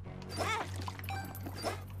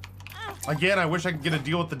 Again, I wish I could get a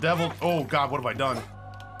deal with the devil. Oh god, what have I done?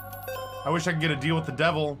 I wish I could get a deal with the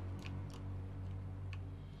devil.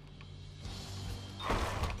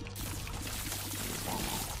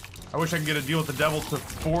 I wish I could get a deal with the devil to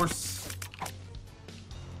force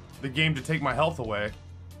the game to take my health away.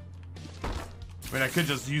 I mean, I could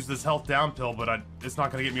just use this health down pill, but it's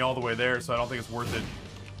not going to get me all the way there, so I don't think it's worth it.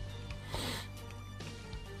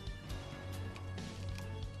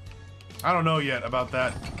 I don't know yet about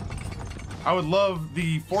that. I would love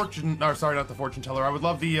the fortune... No, sorry, not the fortune teller. I would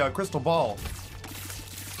love the crystal ball.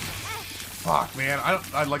 Fuck, man.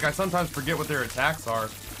 I sometimes forget what their attacks are.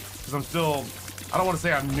 Because I'm still... I don't want to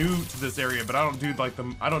say I'm new to this area, but I don't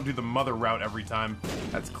do the mother route every time.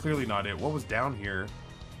 That's clearly not it. What was down here?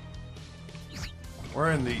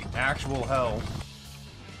 We're in the actual hell.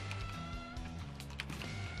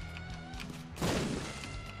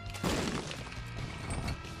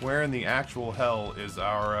 Where in the actual hell is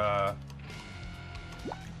our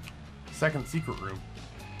second secret room?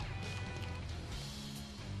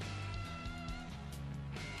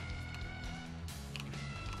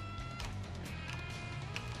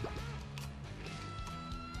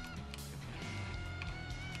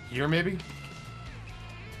 Here, maybe?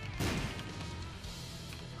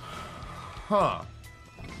 Huh.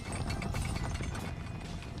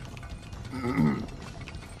 I'm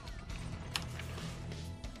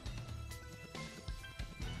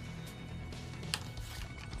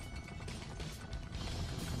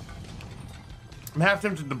half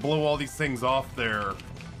tempted to blow all these things off there.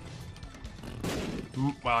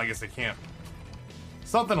 Well, I guess I can't.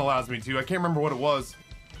 Something allows me to. I can't remember what it was.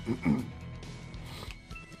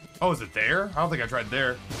 Oh, is it there? I don't think I tried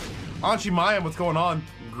there. Anchi Mayim, what's going on?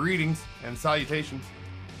 Greetings and salutations.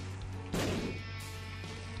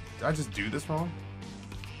 Did I just do this wrong?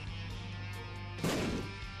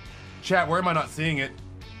 Chat, where am I not seeing it?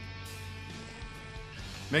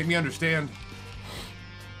 Make me understand.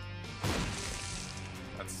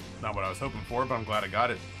 That's not what I was hoping for, but I'm glad I got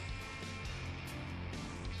it.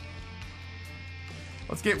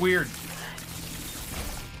 Let's get weird.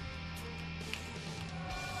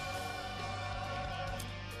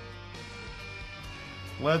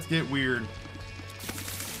 Let's get weird.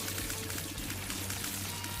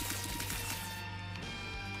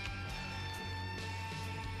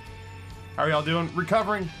 How are y'all doing?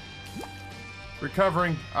 Recovering.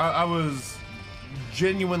 Recovering. I was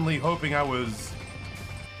genuinely hoping I was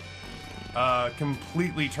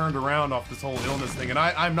completely turned around off this whole illness thing. And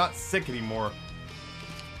I'm not sick anymore.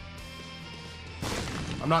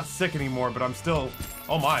 I'm not sick anymore, but I'm still...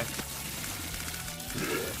 Oh my.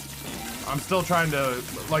 I'm still trying to...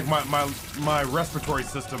 Like, my respiratory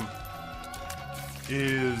system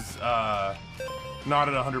is not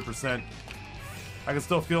at 100%. I can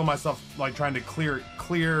still feel myself, like, trying to clear...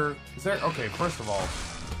 Is there... Okay, first of all...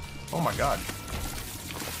 Oh my god.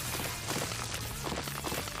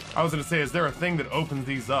 I was gonna say, is there a thing that opens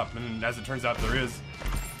these up? And as it turns out, there is.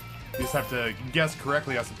 You just have to guess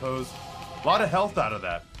correctly, I suppose. A lot of health out of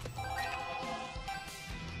that.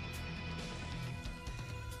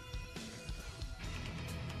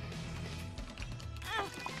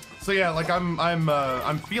 So yeah, like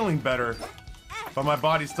I'm feeling better, but my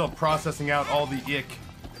body's still processing out all the ick.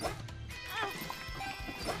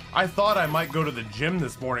 I thought I might go to the gym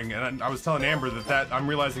this morning, and I was telling Amber that I'm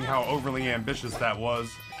realizing how overly ambitious that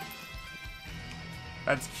was.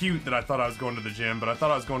 That's cute that I thought I was going to the gym, but I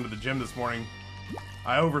thought I was going to the gym this morning.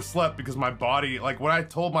 I overslept because my body, like when I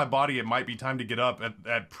told my body it might be time to get up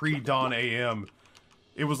at pre-dawn AM,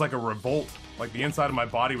 it was like a revolt. Like the inside of my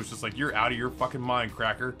body was just like, you're out of your fucking mind,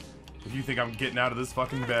 cracker. If you think I'm getting out of this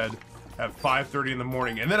fucking bed at 5:30 in the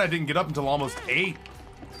morning. And then I didn't get up until almost 8.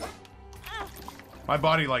 My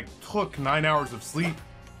body like took 9 hours of sleep.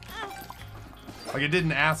 Like it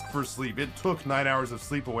didn't ask for sleep. It took 9 hours of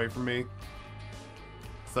sleep away from me.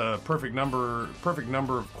 It's a perfect number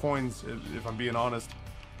of coins, if I'm being honest.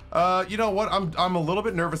 You know what? I'm a little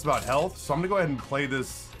bit nervous about health, so I'm gonna go ahead and play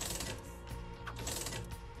this.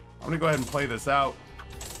 I'm gonna go ahead and play this out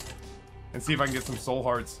and see if I can get some soul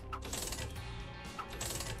hearts.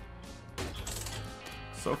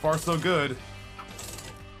 So far, so good.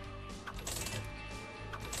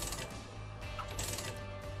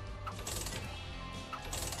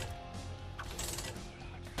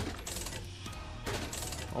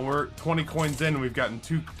 Well, we're 20 coins in, and we've gotten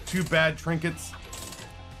two bad trinkets.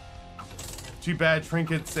 2 bad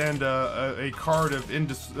trinkets and a card of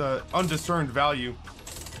undiscerned value.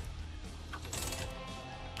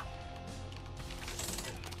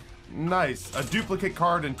 Nice. A duplicate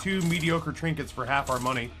card and 2 mediocre trinkets for half our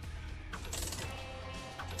money.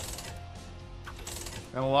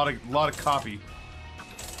 And a lot of copy.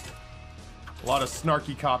 A lot of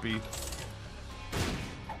snarky copy.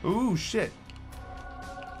 Ooh, shit.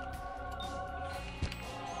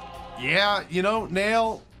 Yeah, you know,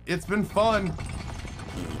 Nail, it's been fun.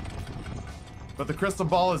 But the crystal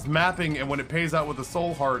ball is mapping, and when it pays out with a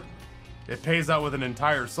soul heart, it pays out with an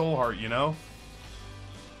entire soul heart, you know?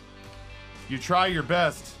 You try your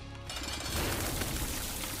best.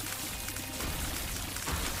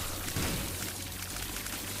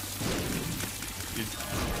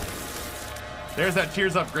 There's that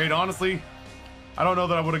tears upgrade. Honestly, I don't know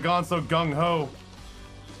that I would have gone so gung-ho.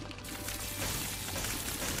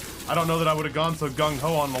 I don't know that I would have gone so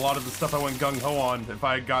gung-ho on a lot of the stuff I went gung-ho on if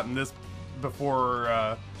I had gotten this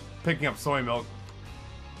before picking up soy milk.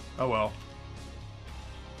 Oh well.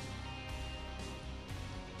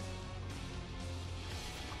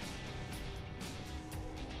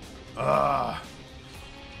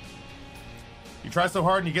 You try so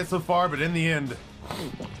hard and you get so far, but in the end,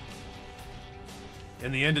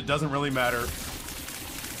 it doesn't really matter.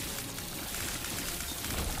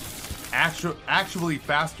 Actually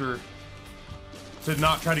faster to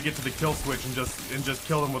not try to get to the kill switch and just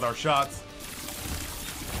kill them with our shots.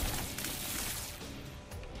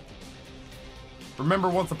 Remember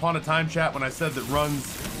once upon a time, chat, when I said that runs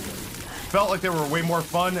felt like they were way more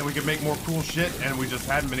fun and we could make more cool shit and we just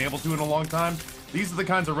hadn't been able to in a long time? These are the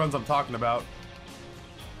kinds of runs I'm talking about.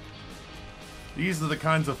 These are the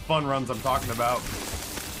kinds of fun runs I'm talking about.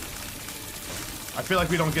 I feel like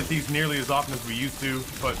we don't get these nearly as often as we used to,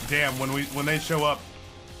 but damn, when they show up,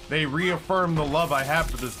 they reaffirm the love I have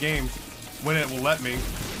for this game when it will let me.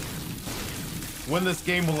 When this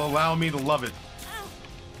game will allow me to love it.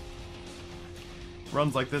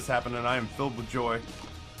 Runs like this happen and I am filled with joy.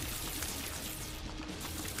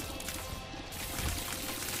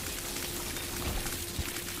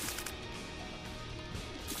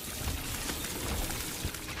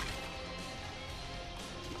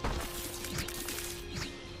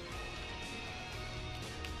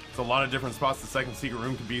 It's a lot of different spots the second secret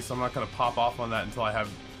room could be, so I'm not going to pop off on that until I have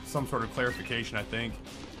some sort of clarification, I think.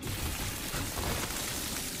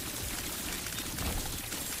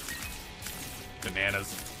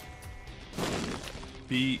 Bananas.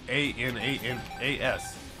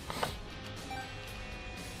 B-A-N-A-N-A-S.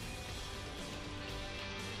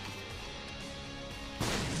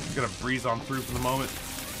 Just gonna breeze on through for the moment.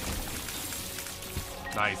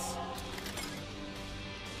 Nice.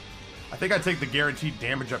 I think I take the guaranteed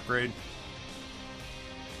damage upgrade.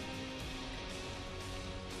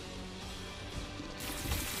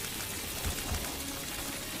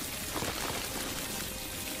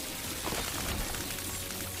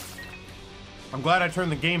 I'm glad I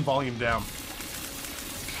turned the game volume down.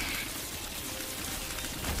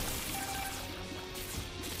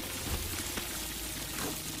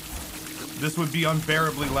 This would be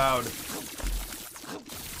unbearably loud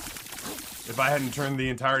if I hadn't turned the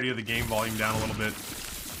entirety of the game volume down a little bit.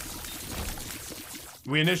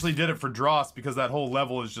 We initially did it for Dross because that whole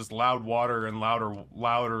level is just loud water and louder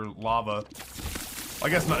lava. I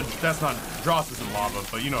guess not, that's not, Dross isn't lava,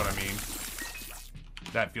 but you know what I mean.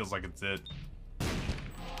 That feels like it's it.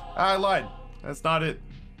 I lied. That's not it.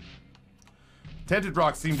 Tinted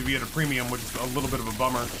rocks seem to be at a premium, which is a little bit of a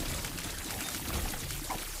bummer.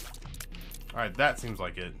 Alright, that seems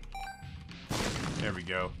like it. There we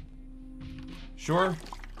go. Sure.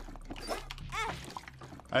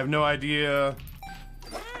 I have no idea.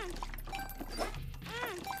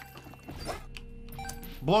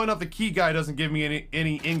 Blowing up the key guy doesn't give me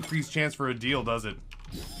any increased chance for a deal, does it?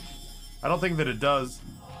 I don't think that it does.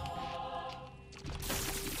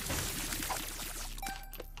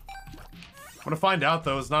 I'm gonna find out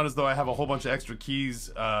though. It's not as though I have a whole bunch of extra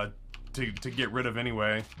keys to get rid of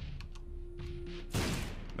anyway.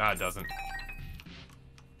 Nah, it doesn't.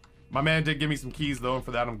 My man did give me some keys though, and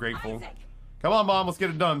for that I'm grateful. Isaac. Come on, Mom, let's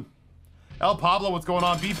get it done. El Pablo, what's going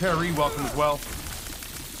on? B. Perry, welcome as well.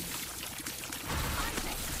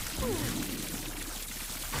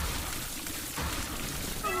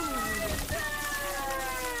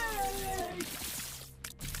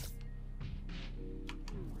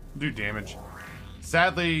 Do damage.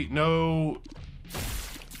 Sadly, no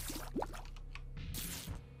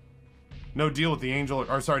deal with the angel,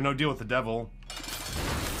 or sorry, no deal with the devil.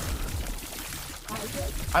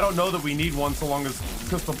 I don't know that we need one so long as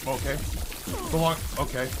Crystal, okay. So long,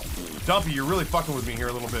 okay. Dumpy, you're really fucking with me here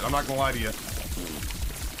a little bit. I'm not gonna lie to you.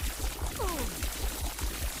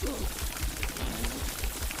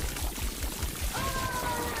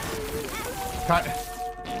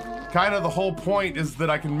 Kind of the whole point is that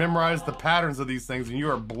I can memorize the patterns of these things, and you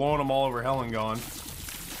are blowing them all over hell and gone.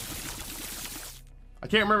 I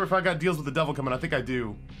can't remember if I got deals with the devil coming. I think I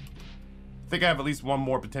do. I think I have at least one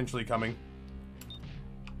more potentially coming.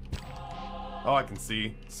 Oh, I can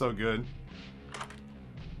see. So good.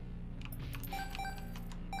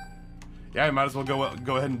 Yeah, I might as well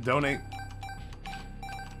go ahead and donate.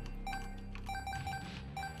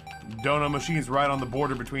 Dono machine's right on the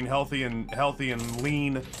border between healthy and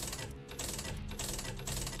lean.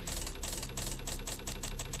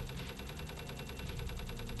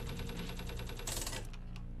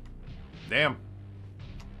 Damn.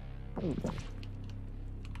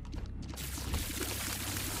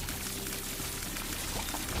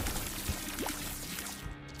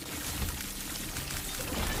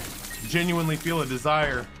 Genuinely feel a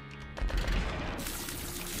desire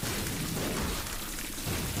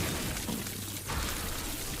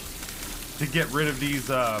to get rid of these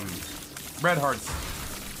red hearts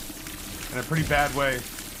in a pretty bad way.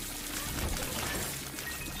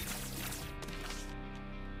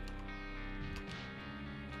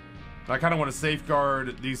 I kind of want to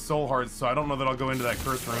safeguard these soul hearts, so I don't know that I'll go into that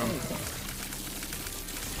curse room.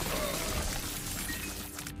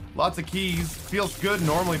 Lots of keys. Feels good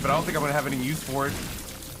normally, but I don't think I'm going to have any use for it.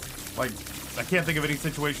 Like, I can't think of any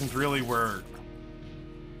situations really where...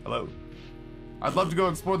 Hello? I'd love to go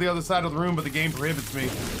explore the other side of the room, but the game prohibits me.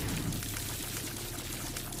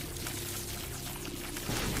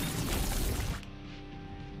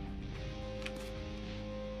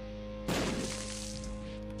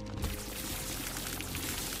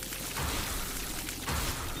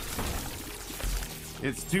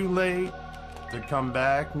 It's too late to come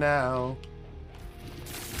back now.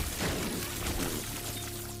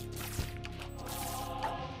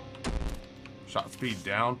 Shot speed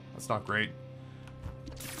down. That's not great.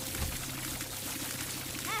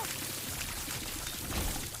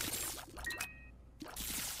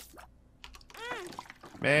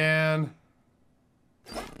 Man.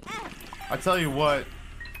 I tell you what.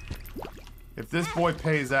 If this boy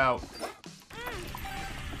pays out.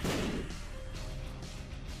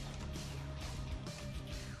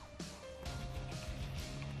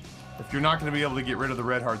 If you're not going to be able to get rid of the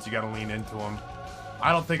red hearts, you got to lean into them.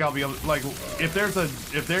 I don't think I'll be able to, like, if there's a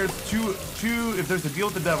deal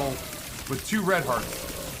with the devil with 2 red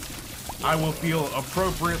hearts, I will feel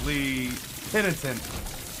appropriately penitent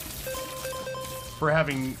for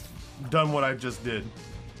having done what I just did.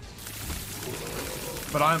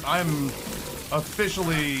 But I'm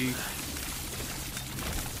officially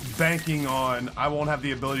banking on I won't have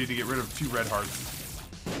the ability to get rid of 2 red hearts.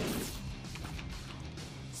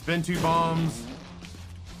 Spin 2 bombs,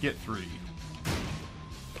 get 3.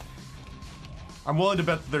 I'm willing to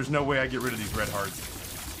bet that there's no way I get rid of these red hearts.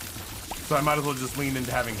 So I might as well just lean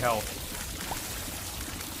into having health.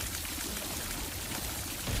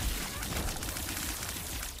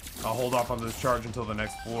 I'll hold off on this charge until the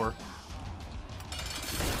next floor.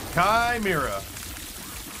 Chimera.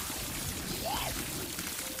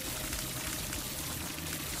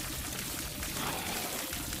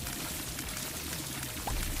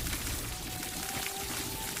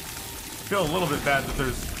 I feel a little bit bad that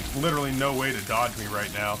there's literally no way to dodge me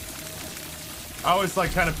right now. I always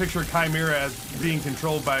like kind of picture Chimera as being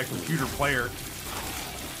controlled by a computer player,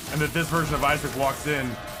 and that this version of Isaac walks in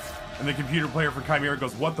and the computer player for Chimera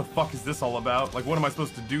goes, what the fuck is this all about? Like, what am I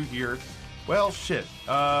supposed to do here? Well, shit.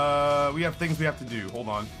 We have things we have to do. Hold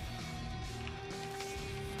on.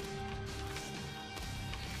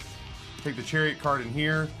 Take the chariot card in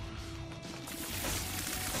here.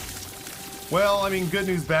 Well, I mean, good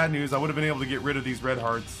news, bad news. I would have been able to get rid of these red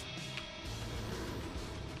hearts.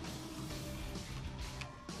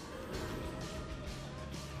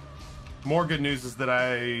 More good news is that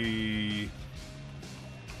I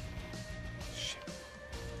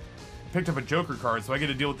picked up a Joker card, so I get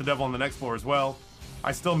to deal with the devil on the next floor as well.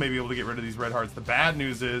 I still may be able to get rid of these red hearts. The bad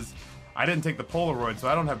news is I didn't take the Polaroid, so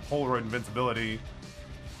I don't have Polaroid invincibility.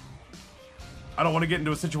 I don't want to get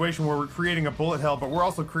into a situation where we're creating a bullet hell, but we're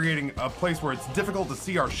also creating a place where it's difficult to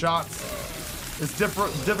see our shots. It's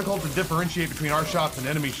difficult to differentiate between our shots and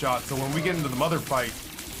enemy shots, so when we get into the mother fight,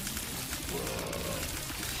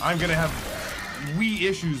 I'm going to have wee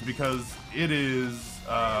issues because it is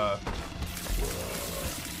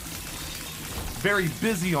very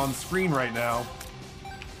busy on screen right now.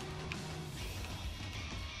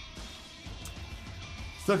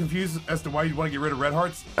 Still confused as to why you want to get rid of red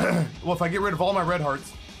hearts. Well, if I get rid of all my red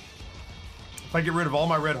hearts,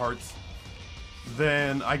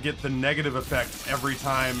 then I get the negative effect every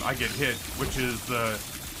time I get hit, which is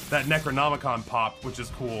that Necronomicon pop, which is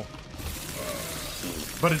cool.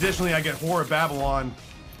 But additionally, I get Whore of Babylon,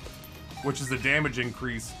 which is a damage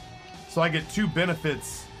increase. So I get 2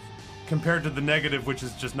 benefits compared to the negative, which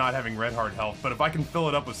is just not having red heart health. But if I can fill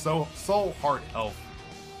it up with soul heart health,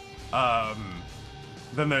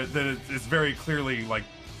 then it's very clearly like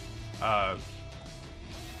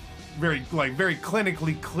very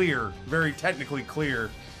clinically clear, very technically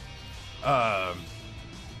clear,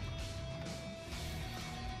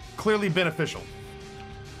 clearly beneficial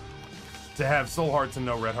to have soul hearts and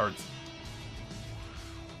no red hearts.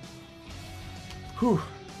 Whew.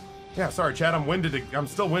 Yeah, sorry, Chad. I'm winded. I'm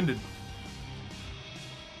still winded.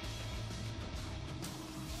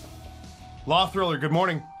 Law Thriller, good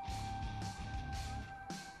morning.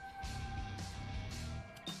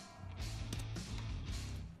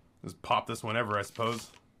 Just pop this whenever, I suppose.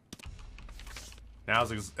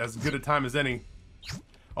 Now's as good a time as any.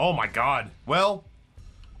 Oh my god. Well,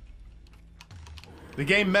 the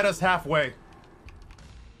game met us halfway.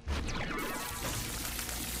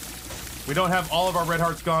 We don't have all of our red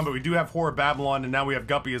hearts gone, but we do have Whore of Babylon, and now we have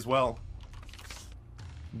Guppy as well.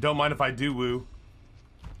 Don't mind if I do, woo.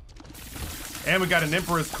 And we got an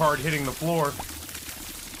Emperor's card hitting the floor,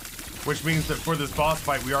 which means that for this boss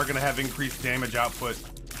fight, we are going to have increased damage output.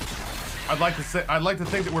 I'd like to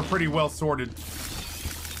think that we're pretty well sorted.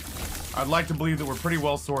 I'd like to believe that we're pretty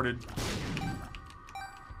well sorted.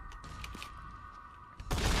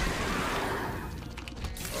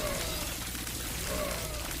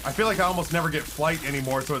 I feel like I almost never get flight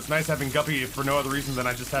anymore, so it's nice having Guppy for no other reason than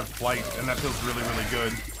I just have flight, and that feels really, really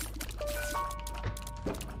good.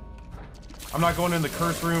 I'm not going in the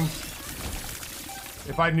curse room.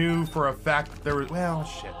 If I knew for a fact there was, well,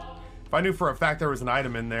 shit. If I knew for a fact there was an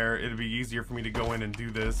item in there, it'd be easier for me to go in and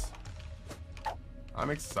do this. I'm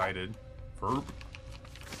excited. Burp.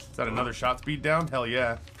 Is that another shot speed down? Hell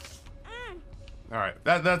yeah. Alright,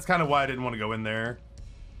 that's kind of why I didn't want to go in there.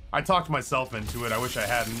 I talked myself into it, I wish I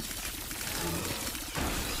hadn't.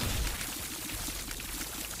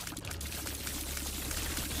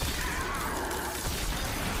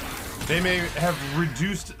 They may have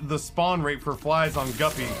reduced the spawn rate for flies on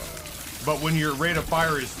Guppy, but when your rate of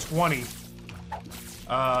fire is 20,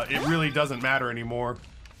 it really doesn't matter anymore.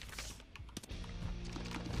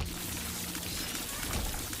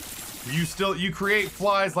 You create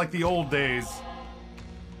flies like the old days.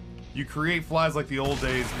 You create flies like the old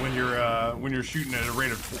days when you're shooting at a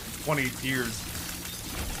rate of 20 tiers.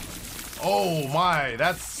 Oh my,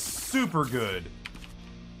 that's super good.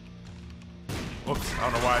 Whoops, I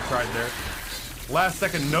don't know why I tried there. Last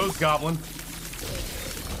second nose goblin.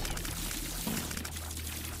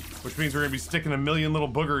 Which means we're gonna be sticking a million little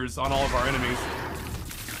boogers on all of our enemies.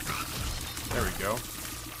 There we go.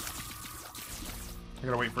 I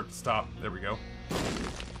gotta wait for it to stop. There we go.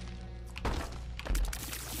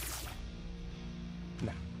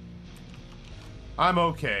 Nah. I'm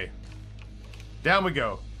okay. Down we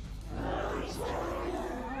go.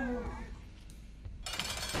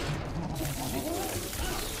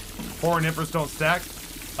 Foreign Empress don't stack.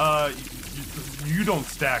 You don't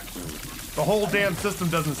stack. The whole damn system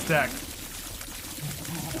doesn't stack.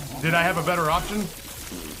 Did I have a better option?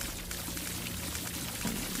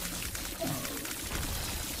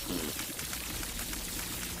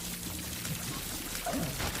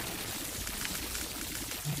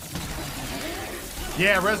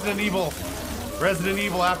 Yeah, Resident Evil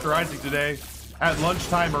After Isaac today at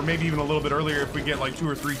lunchtime, or maybe even a little bit earlier if we get like 2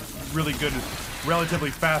 or 3 really good, relatively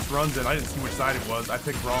fast runs in. I didn't see which side it was. I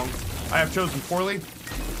picked wrong. I have chosen poorly.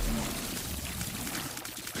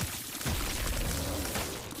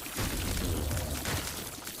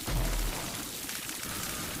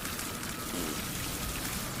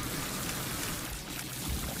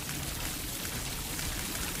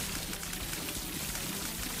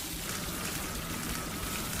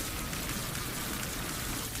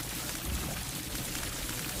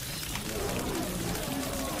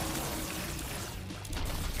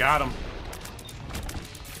 Got him.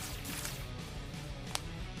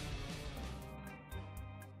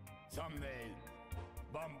 Someday,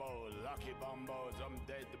 Bumbo, lucky Bumbo,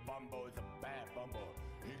 someday the Bumbo is a bad Bumbo.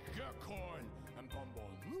 He get coin and Bumbo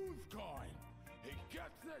lose coin. He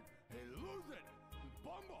gets it, he lose it.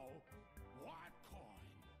 Bumbo, what?